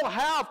 You don't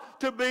have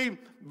to be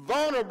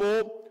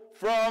vulnerable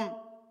from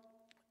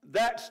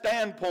that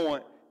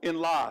standpoint in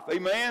life.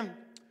 Amen?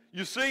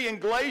 You see, in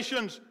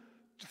Galatians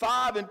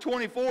 5 and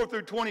 24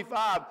 through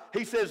 25,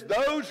 he says,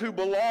 those who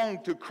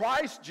belong to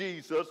Christ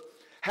Jesus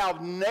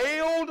have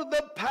nailed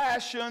the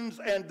passions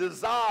and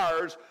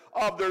desires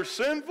of their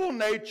sinful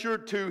nature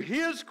to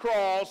his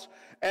cross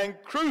and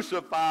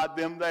crucified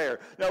them there.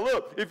 Now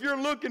look, if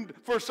you're looking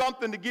for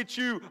something to get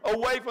you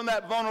away from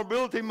that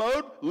vulnerability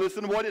mode,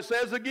 listen to what it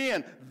says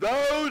again.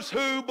 Those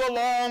who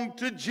belong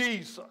to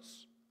Jesus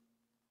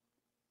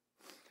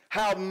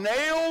have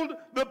nailed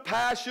the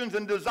passions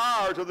and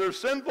desires of their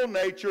sinful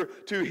nature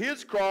to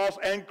his cross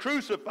and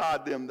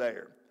crucified them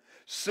there.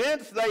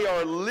 Since they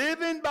are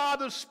living by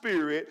the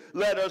Spirit,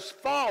 let us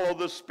follow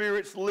the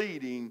Spirit's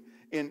leading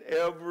in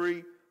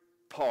every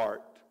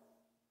part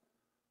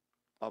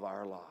of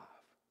our life.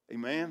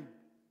 Amen?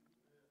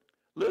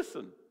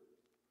 Listen,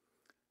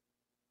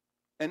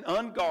 an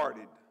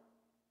unguarded,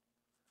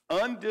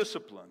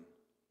 undisciplined,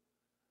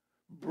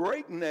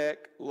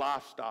 breakneck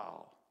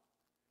lifestyle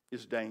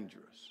is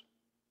dangerous.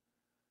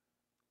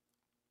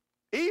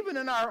 Even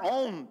in our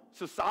own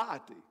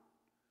society,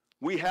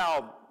 we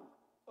have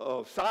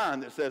a sign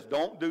that says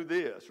don't do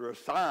this, or a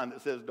sign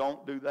that says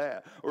don't do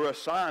that, or a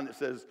sign that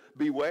says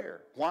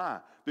beware. Why?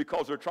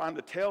 Because they're trying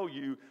to tell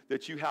you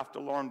that you have to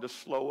learn to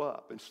slow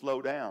up and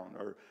slow down,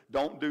 or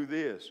don't do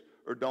this,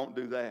 or don't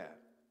do that.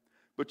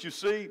 But you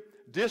see,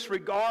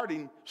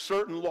 disregarding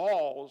certain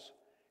laws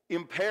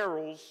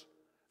imperils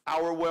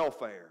our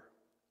welfare.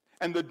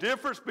 And the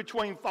difference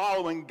between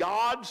following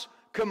God's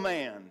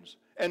commands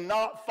and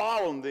not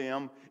following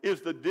them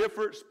is the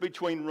difference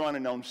between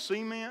running on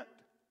cement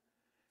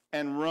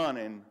and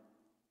running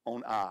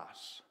on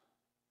ice.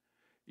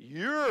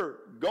 You're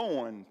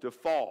going to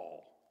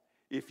fall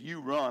if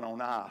you run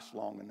on ice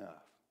long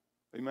enough.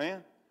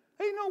 Amen?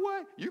 Ain't no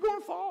way. You're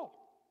going to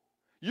fall.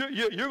 You're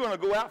going to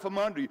go out from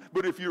under you.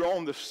 But if you're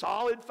on the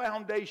solid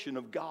foundation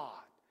of God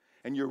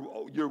and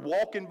you're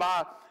walking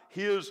by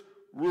his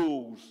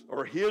rules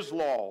or his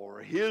law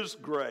or his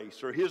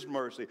grace or his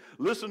mercy.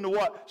 Listen to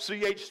what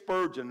C.H.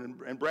 Spurgeon,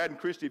 and Brad and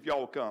Christy, if y'all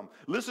will come.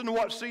 Listen to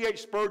what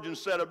C.H. Spurgeon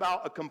said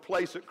about a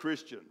complacent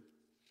Christian.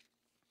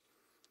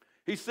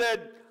 He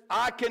said,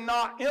 I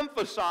cannot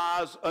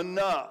emphasize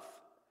enough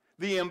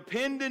the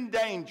impending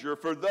danger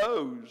for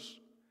those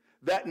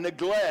that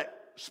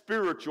neglect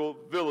spiritual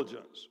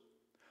vigilance.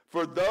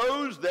 For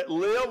those that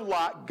live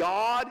like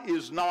God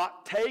is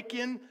not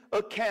taking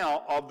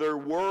account of their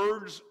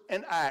words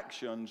and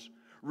actions,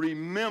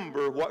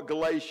 remember what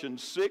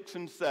Galatians 6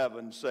 and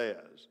 7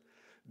 says.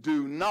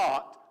 Do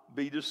not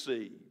be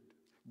deceived.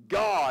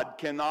 God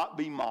cannot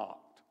be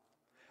mocked.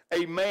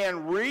 A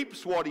man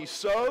reaps what he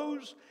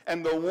sows,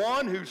 and the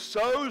one who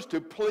sows to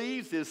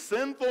please his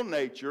sinful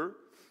nature,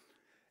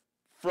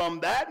 from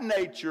that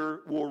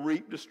nature will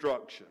reap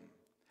destruction.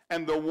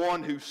 And the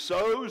one who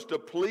sows to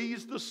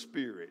please the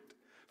Spirit,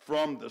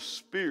 from the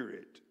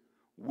Spirit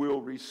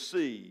will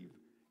receive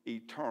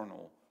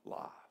eternal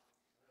life.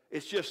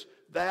 It's just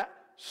that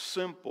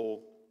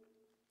simple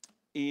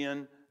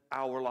in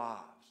our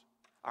lives,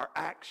 our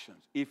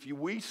actions. If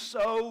we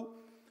sow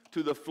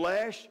to the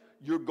flesh,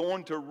 you're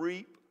going to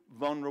reap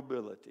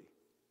vulnerability.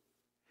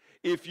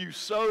 If you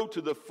sow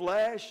to the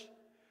flesh,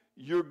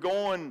 you're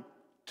going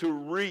to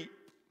reap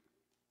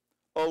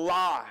a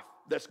life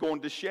that's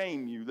going to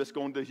shame you, that's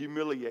going to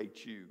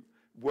humiliate you,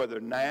 whether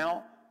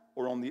now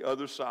or on the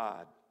other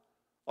side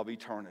of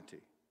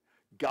eternity.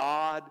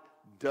 God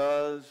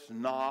does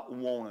not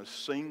want a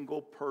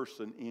single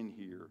person in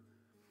here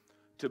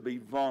to be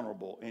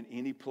vulnerable in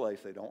any place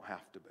they don't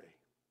have to be.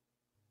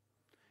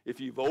 if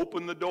you've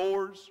opened the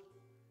doors,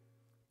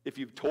 if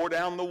you've tore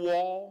down the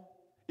wall,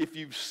 if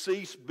you've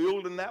ceased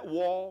building that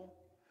wall,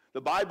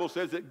 the Bible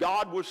says that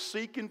God was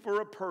seeking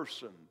for a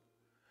person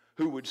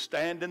who would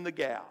stand in the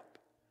gap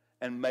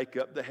and make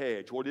up the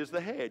hedge. What is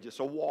the hedge? It's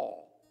a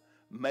wall.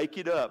 Make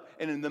it up.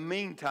 And in the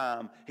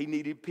meantime, he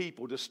needed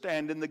people to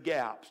stand in the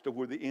gaps to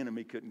where the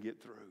enemy couldn't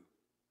get through.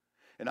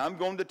 And I'm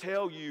going to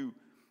tell you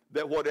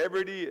that whatever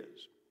it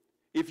is,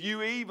 if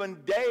you even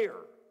dare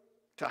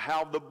to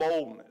have the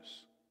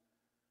boldness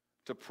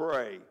to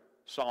pray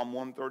Psalm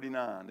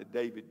 139 that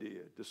David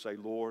did, to say,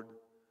 Lord,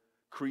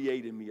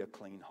 create in me a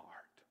clean heart.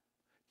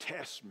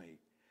 Test me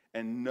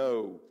and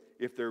know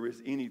if there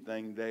is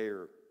anything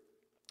there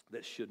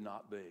that should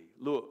not be.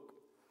 Look,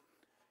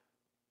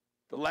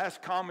 the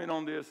last comment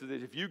on this is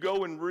that if you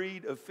go and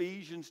read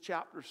Ephesians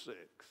chapter 6,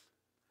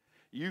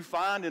 you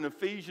find in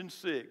Ephesians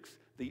 6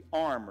 the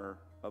armor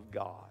of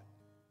God.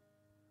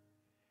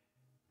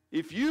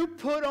 If you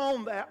put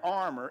on that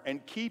armor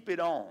and keep it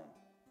on,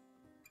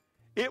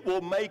 it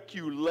will make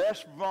you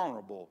less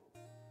vulnerable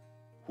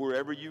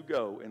wherever you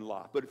go in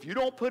life. But if you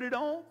don't put it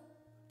on,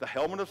 the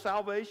helmet of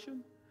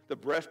salvation, the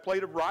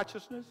breastplate of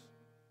righteousness,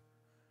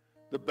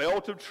 the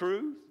belt of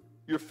truth,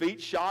 your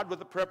feet shod with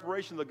the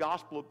preparation of the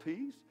gospel of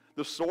peace,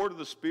 the sword of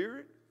the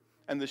Spirit,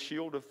 and the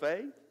shield of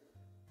faith.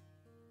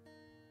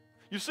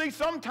 You see,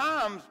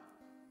 sometimes,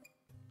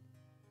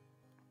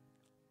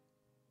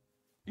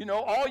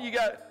 all you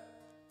got,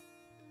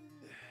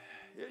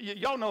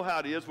 y'all know how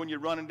it is when you're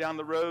running down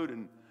the road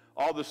and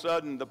all of a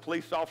sudden the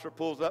police officer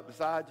pulls up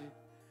beside you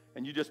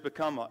and you just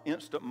become an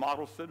instant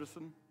model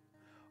citizen.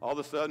 All of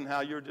a sudden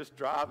how you're just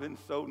driving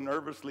so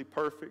nervously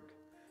perfect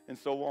and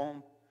so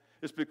on.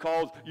 It's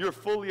because you're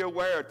fully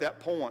aware at that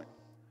point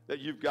that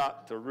you've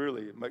got to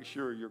really make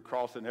sure you're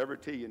crossing every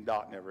T and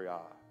dotting every I.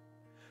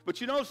 But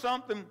you know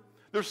something?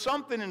 There's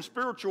something in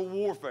spiritual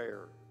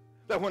warfare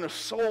that when a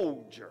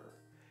soldier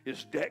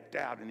is decked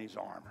out in his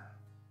armor,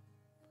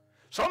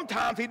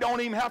 sometimes he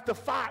don't even have to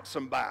fight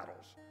some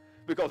battles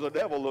because the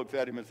devil looks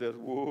at him and says,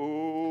 whoa,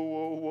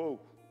 whoa, whoa.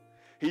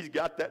 He's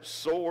got that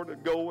sword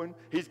going.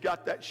 He's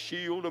got that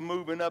shield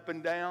moving up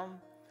and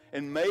down.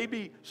 And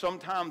maybe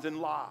sometimes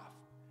in life,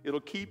 it'll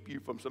keep you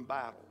from some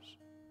battles.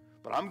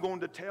 But I'm going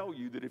to tell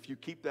you that if you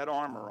keep that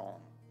armor on,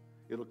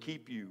 it'll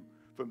keep you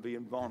from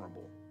being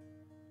vulnerable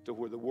to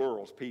where the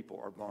world's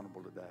people are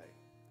vulnerable today.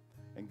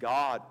 And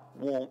God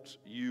wants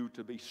you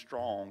to be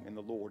strong in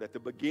the Lord. At the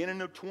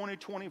beginning of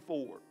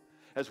 2024,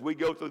 as we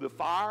go through the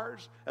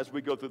fires, as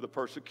we go through the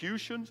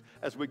persecutions,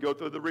 as we go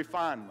through the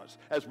refinements,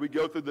 as we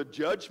go through the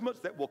judgments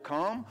that will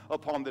come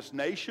upon this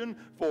nation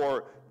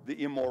for the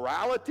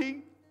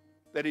immorality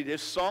that it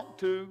has sunk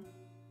to,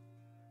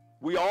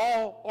 we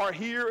all are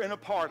here and a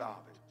part of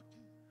it.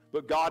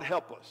 But God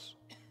help us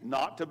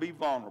not to be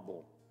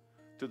vulnerable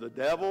to the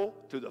devil,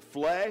 to the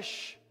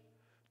flesh,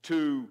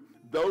 to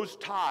those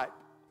type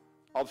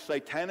of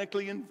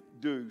satanically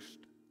induced,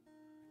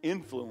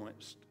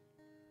 influenced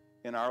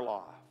in our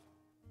life.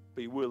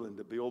 Be willing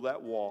to build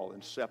that wall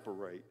and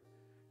separate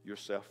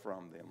yourself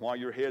from them. While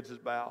your heads is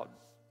bowed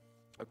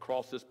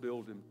across this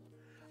building,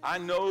 I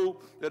know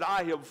that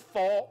I have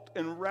fought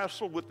and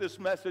wrestled with this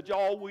message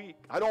all week.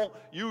 I don't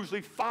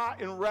usually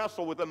fight and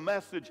wrestle with a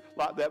message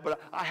like that,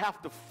 but I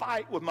have to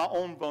fight with my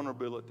own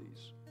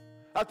vulnerabilities.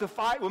 I have to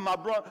fight with my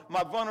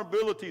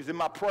vulnerabilities in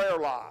my prayer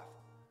life.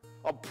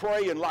 I'm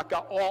praying like I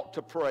ought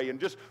to pray, and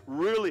just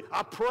really,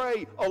 I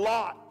pray a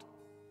lot.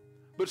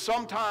 But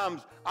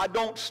sometimes I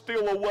don't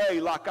steal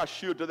away like I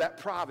should to that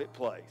private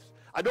place.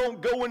 I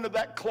don't go into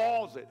that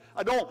closet.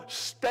 I don't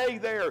stay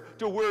there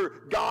to where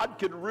God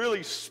could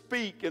really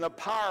speak in a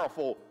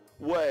powerful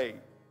way.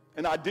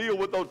 And I deal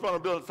with those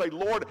vulnerabilities and say,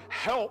 Lord,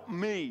 help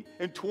me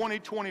in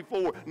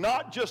 2024,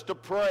 not just to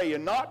pray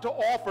and not to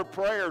offer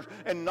prayers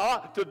and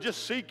not to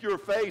just seek your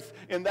face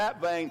in that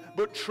vein,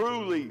 but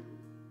truly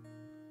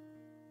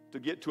to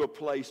get to a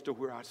place to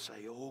where I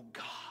say, oh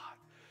God,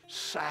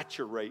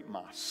 saturate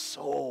my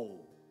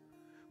soul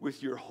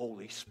with your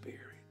Holy Spirit.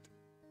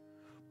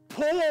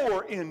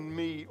 Pour in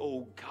me,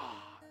 oh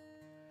God,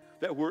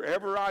 that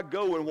wherever I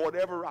go and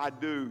whatever I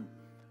do,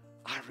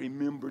 I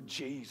remember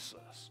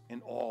Jesus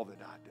in all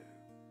that I do.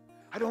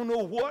 I don't know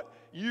what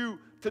you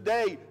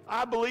today,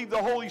 I believe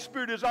the Holy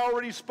Spirit has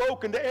already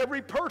spoken to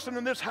every person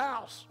in this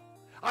house.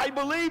 I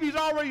believe he's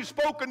already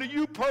spoken to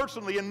you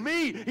personally, and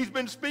me he's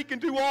been speaking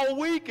to all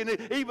week and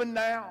even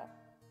now.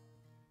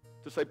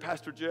 To say,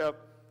 Pastor Jeff,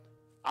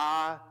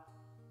 I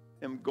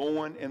am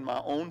going in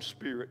my own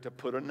spirit to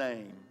put a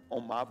name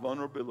on my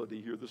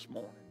vulnerability here this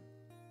morning.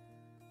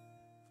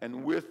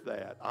 And with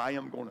that, I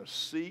am going to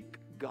seek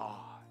God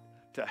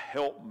to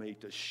help me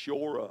to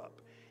shore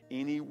up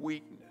any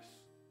weakness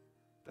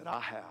that I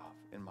have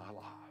in my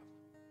life.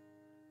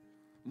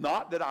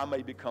 Not that I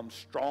may become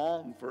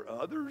strong for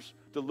others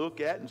to look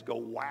at and go,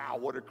 wow,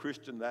 what a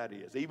Christian that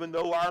is. Even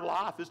though our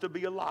life is to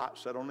be a light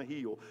set on a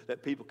hill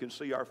that people can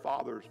see our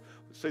fathers,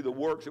 see the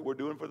works that we're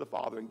doing for the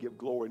Father and give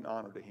glory and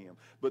honor to him.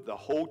 But the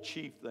whole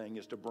chief thing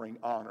is to bring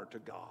honor to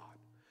God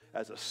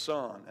as a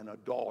son and a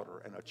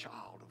daughter and a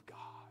child of God.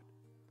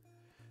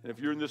 And if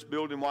you're in this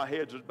building while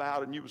heads are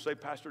bowed and you would say,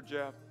 Pastor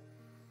Jeff,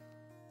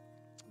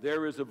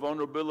 there is a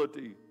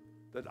vulnerability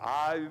that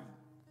I've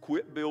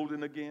quit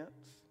building against.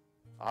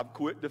 I've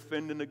quit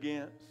defending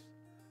against.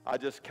 I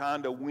just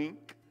kind of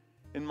wink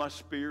in my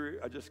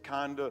spirit. I just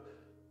kind of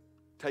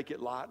take it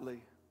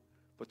lightly.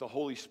 But the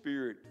Holy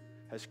Spirit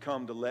has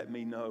come to let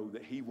me know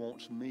that He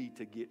wants me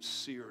to get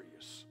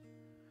serious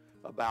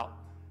about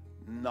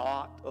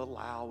not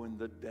allowing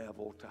the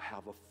devil to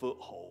have a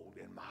foothold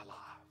in my life.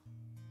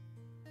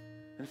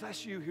 And if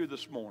that's you here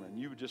this morning,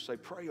 you would just say,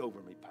 pray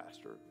over me,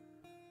 Pastor.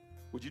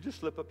 Would you just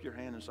slip up your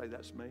hand and say,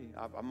 that's me?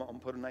 I'm going to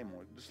put a name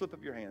on it. Just slip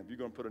up your hand if you're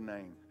going to put a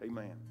name.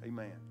 Amen.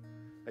 Amen.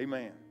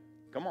 Amen.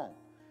 Come on.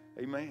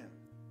 Amen.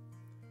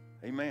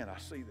 Amen. I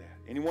see that.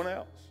 Anyone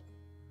else?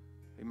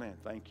 Amen.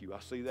 Thank you. I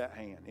see that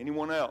hand.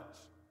 Anyone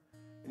else?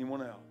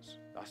 Anyone else?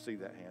 I see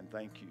that hand.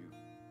 Thank you.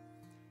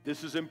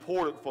 This is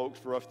important, folks,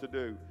 for us to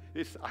do.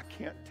 I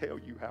can't tell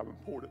you how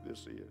important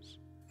this is.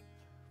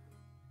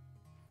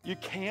 You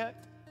can't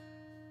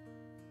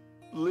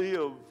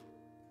live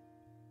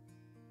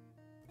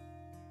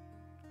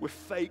with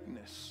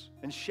fakeness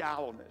and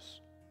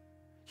shallowness.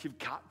 You've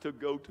got to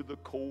go to the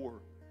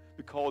core.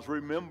 Because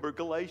remember,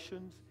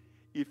 Galatians,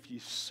 if you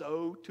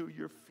sow to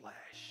your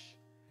flesh,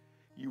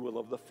 you will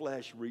of the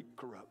flesh reap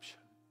corruption.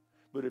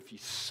 But if you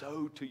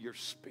sow to your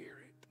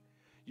spirit,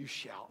 you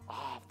shall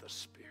of the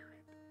Spirit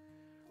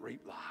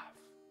reap life.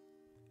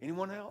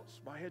 Anyone else?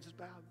 My head's is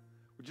bowed.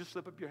 Would you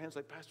slip up your hand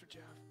and say, Pastor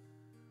Jeff?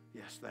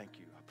 Yes, thank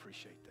you. I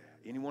appreciate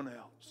that. Anyone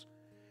else?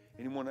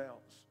 Anyone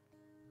else?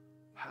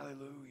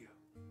 Hallelujah.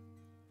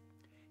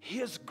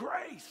 His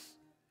grace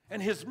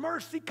and His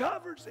mercy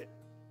covers it.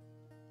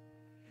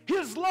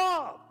 His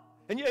love.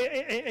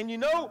 And you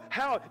know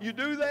how you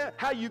do that?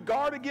 How you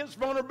guard against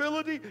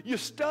vulnerability? You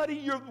study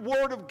your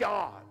Word of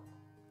God.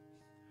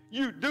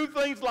 You do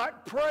things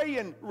like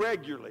praying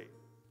regularly.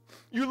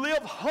 You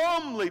live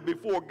humbly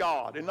before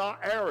God and not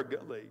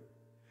arrogantly.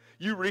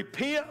 You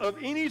repent of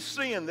any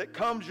sin that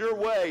comes your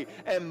way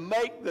and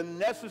make the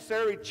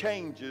necessary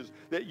changes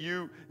that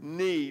you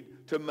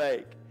need to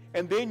make.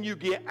 And then you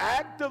get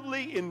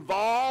actively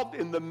involved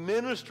in the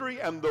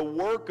ministry and the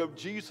work of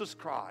Jesus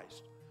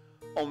Christ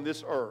on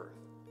this earth.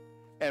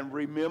 And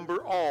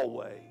remember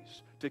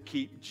always to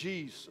keep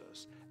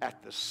Jesus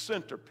at the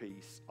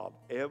centerpiece of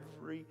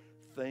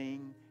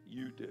everything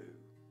you do.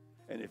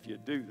 And if you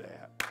do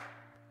that,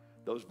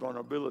 those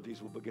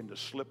vulnerabilities will begin to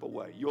slip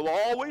away. You'll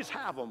always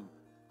have them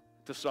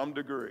to some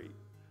degree,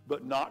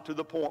 but not to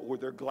the point where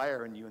they're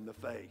glaring you in the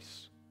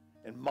face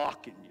and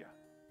mocking you.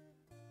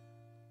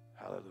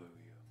 Hallelujah.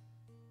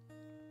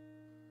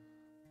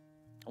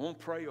 I want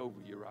to pray over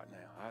you right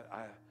now.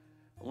 I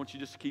want you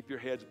just to keep your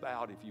heads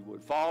bowed if you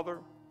would. Father,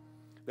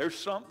 there's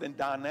something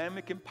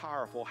dynamic and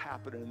powerful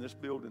happening in this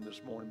building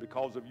this morning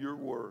because of your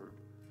word.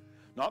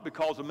 Not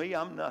because of me,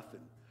 I'm nothing.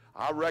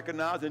 I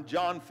recognize in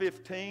John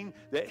 15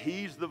 that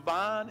He's the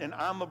vine and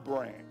I'm a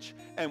branch.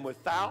 And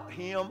without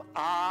Him,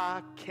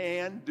 I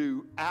can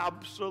do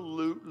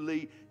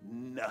absolutely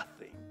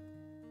nothing.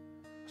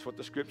 That's what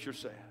the Scripture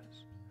says.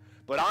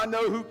 But I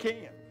know who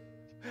can.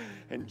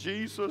 And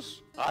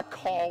Jesus, I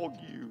called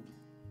you,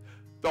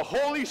 the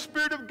Holy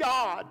Spirit of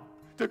God,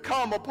 to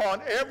come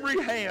upon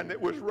every hand that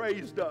was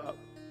raised up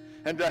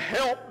and to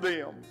help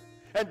them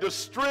and to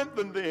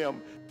strengthen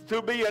them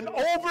to be an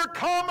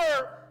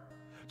overcomer,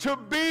 to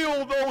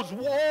build those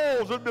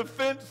walls of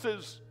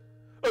defenses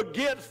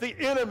against the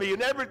enemy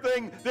and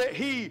everything that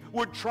he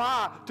would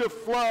try to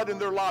flood in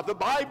their life. The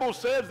Bible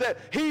says that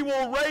He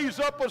will raise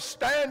up a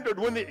standard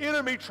when the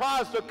enemy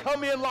tries to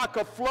come in like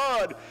a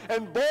flood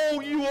and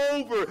bowl you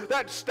over.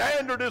 That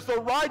standard is the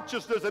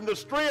righteousness and the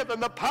strength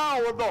and the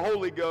power of the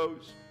Holy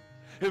Ghost.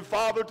 And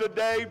Father,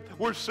 today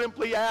we're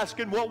simply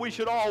asking what we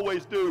should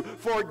always do.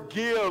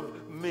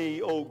 Forgive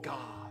me, oh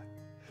God,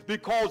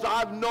 because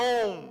I've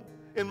known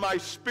in my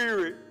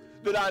spirit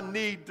that I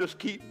need to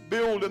keep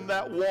building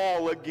that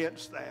wall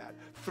against that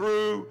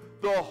through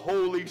the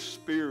Holy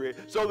Spirit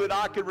so that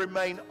I can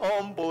remain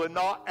humble and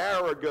not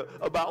arrogant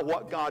about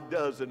what God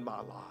does in my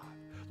life.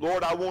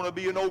 Lord, I want to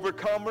be an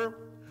overcomer.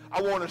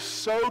 I want to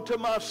sow to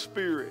my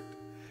spirit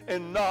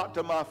and not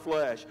to my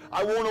flesh.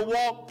 I want to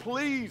walk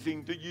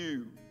pleasing to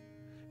you.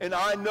 And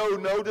I know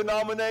no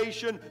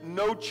denomination,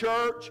 no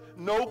church,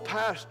 no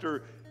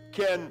pastor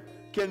can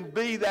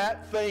be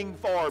that thing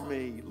for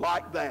me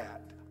like that.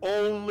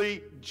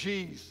 Only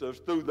Jesus,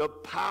 through the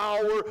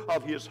power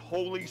of His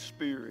Holy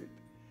Spirit,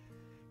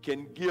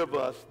 can give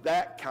us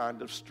that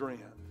kind of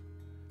strength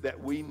that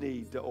we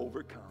need to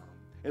overcome.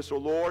 And so,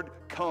 Lord,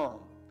 come,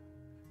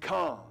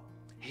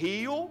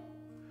 heal,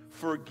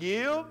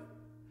 forgive,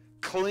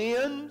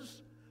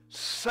 cleanse,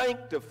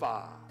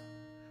 sanctify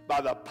by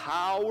the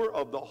power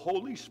of the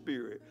Holy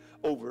Spirit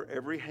over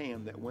every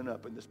hand that went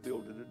up in this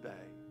building today.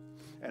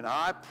 And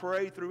I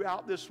pray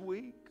throughout this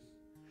week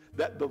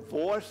that the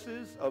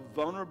voices of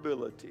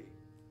vulnerability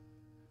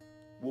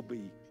will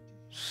be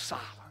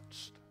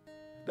silenced.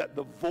 That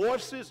the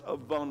voices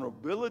of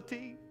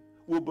vulnerability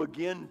will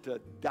begin to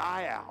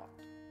die out.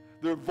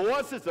 Their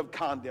voices of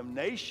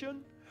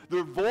condemnation,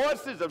 the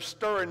voices of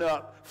stirring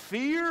up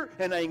fear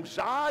and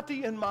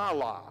anxiety in my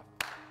life,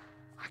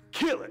 I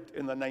kill it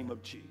in the name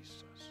of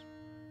Jesus.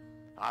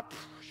 I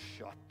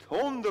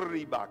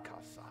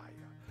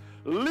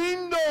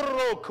Lindo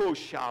roko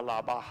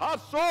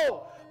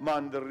shalabahaso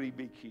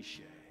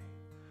mandaribikishe.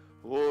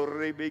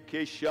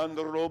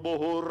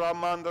 Orebekeshandrobohora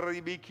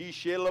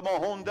mandaribikishe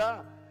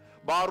lamahonda.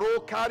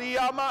 Barokari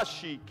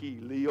amashiki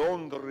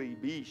liondri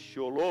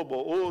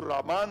bisholobo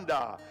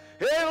oramanda.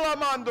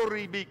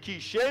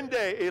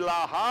 Elamandoribikishende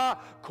ilaha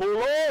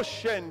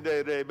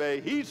koloshende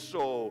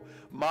rebehiso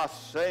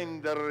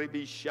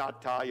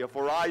masenderebishataya.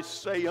 For I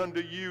say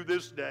unto you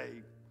this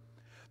day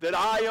that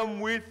I am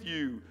with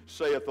you,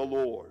 saith the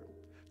Lord.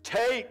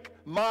 Take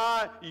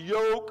my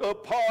yoke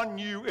upon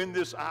you in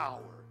this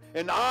hour,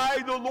 and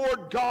I, the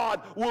Lord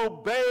God, will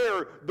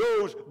bear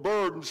those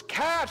burdens.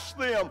 Cast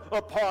them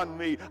upon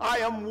me. I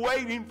am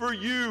waiting for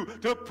you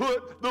to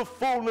put the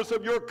fullness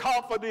of your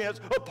confidence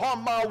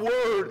upon my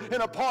word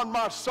and upon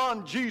my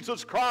Son,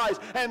 Jesus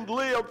Christ, and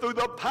live through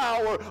the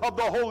power of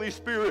the Holy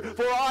Spirit.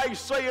 For I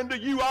say unto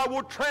you, I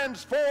will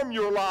transform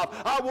your life.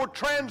 I will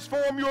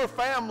transform your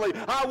family.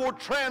 I will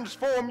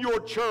transform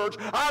your church.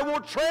 I will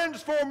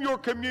transform your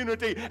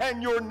community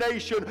and your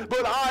nation.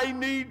 But I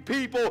need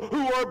people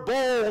who are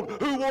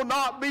bold, who will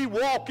not be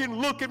walking,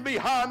 looking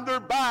behind their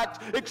backs,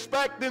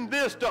 expecting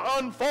this to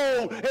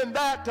unfold and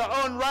that to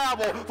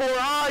unravel. For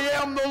I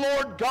am the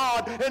Lord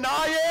God, and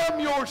I am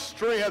your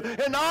strength,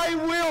 and I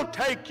will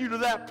take you to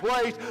that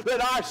place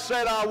that I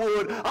said I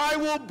would. I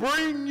will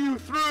bring you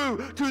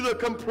through to the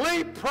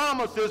complete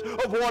promises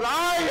of what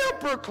I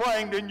have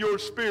proclaimed in your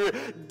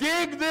spirit.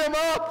 Dig them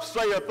up,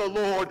 saith the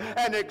Lord,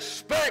 and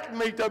expect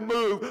me to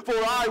move, for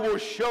I will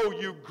show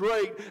you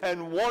great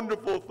and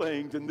wonderful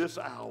things in this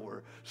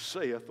hour,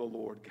 saith the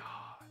Lord God.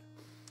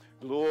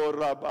 I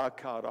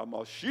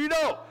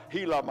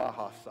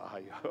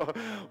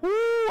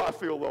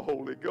feel the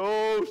Holy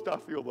Ghost. I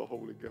feel the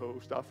Holy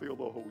Ghost. I feel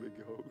the Holy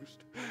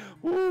Ghost.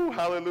 Ooh,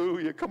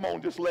 hallelujah. Come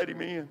on, just let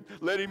him in.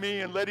 Let him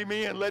in. Let him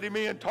in. Let him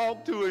in.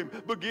 Talk to him.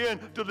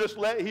 Begin to just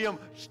let him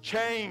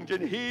change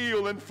and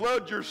heal and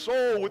flood your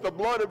soul with the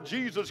blood of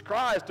Jesus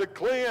Christ to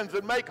cleanse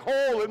and make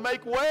whole and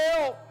make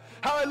well.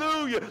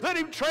 Hallelujah. Let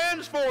him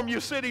transform you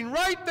sitting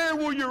right there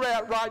where you're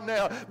at right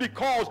now,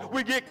 because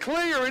we get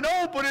clear and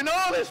open and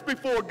honest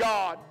before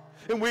God.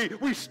 And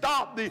we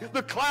stop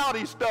the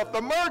cloudy stuff,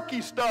 the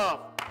murky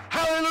stuff.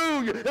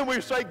 Hallelujah. And we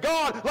say,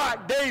 God,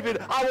 like David,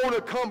 I want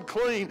to come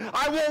clean.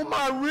 I want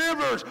my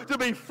rivers to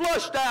be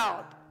flushed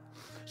out,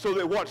 so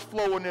that what's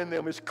flowing in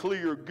them is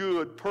clear,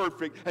 good,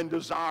 perfect, and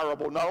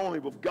desirable, not only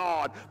with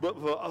God, but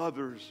for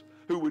others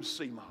who would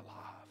see my life.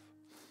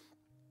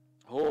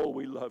 Oh,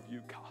 we love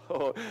you, God.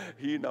 Oh,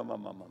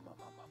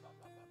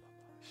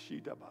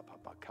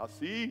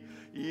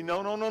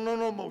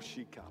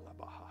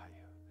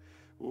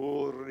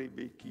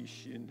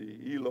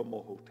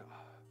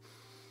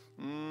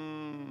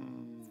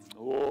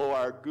 oh,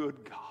 our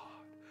good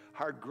God,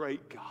 our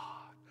great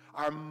God,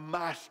 our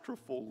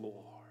masterful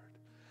Lord.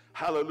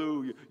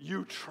 Hallelujah.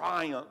 You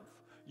triumph.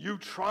 You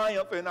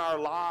triumph in our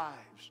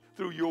lives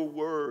through your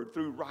word,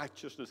 through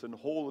righteousness and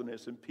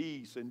holiness and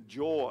peace and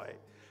joy,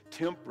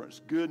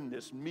 temperance,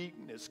 goodness,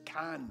 meekness,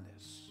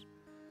 kindness.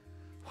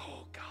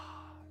 Oh, God,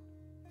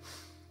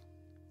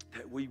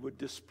 that we would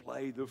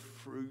display the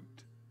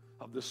fruit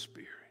of the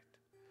Spirit,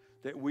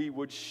 that we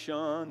would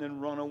shun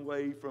and run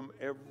away from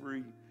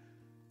every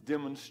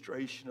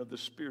demonstration of the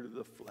spirit of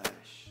the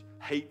flesh,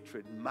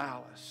 hatred,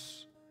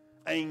 malice,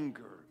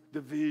 anger,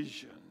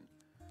 division,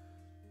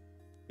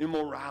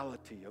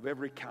 immorality of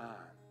every kind.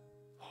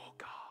 Oh,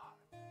 God,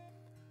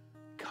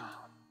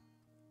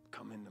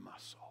 come into my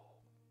soul.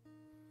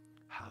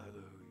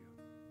 Hallelujah.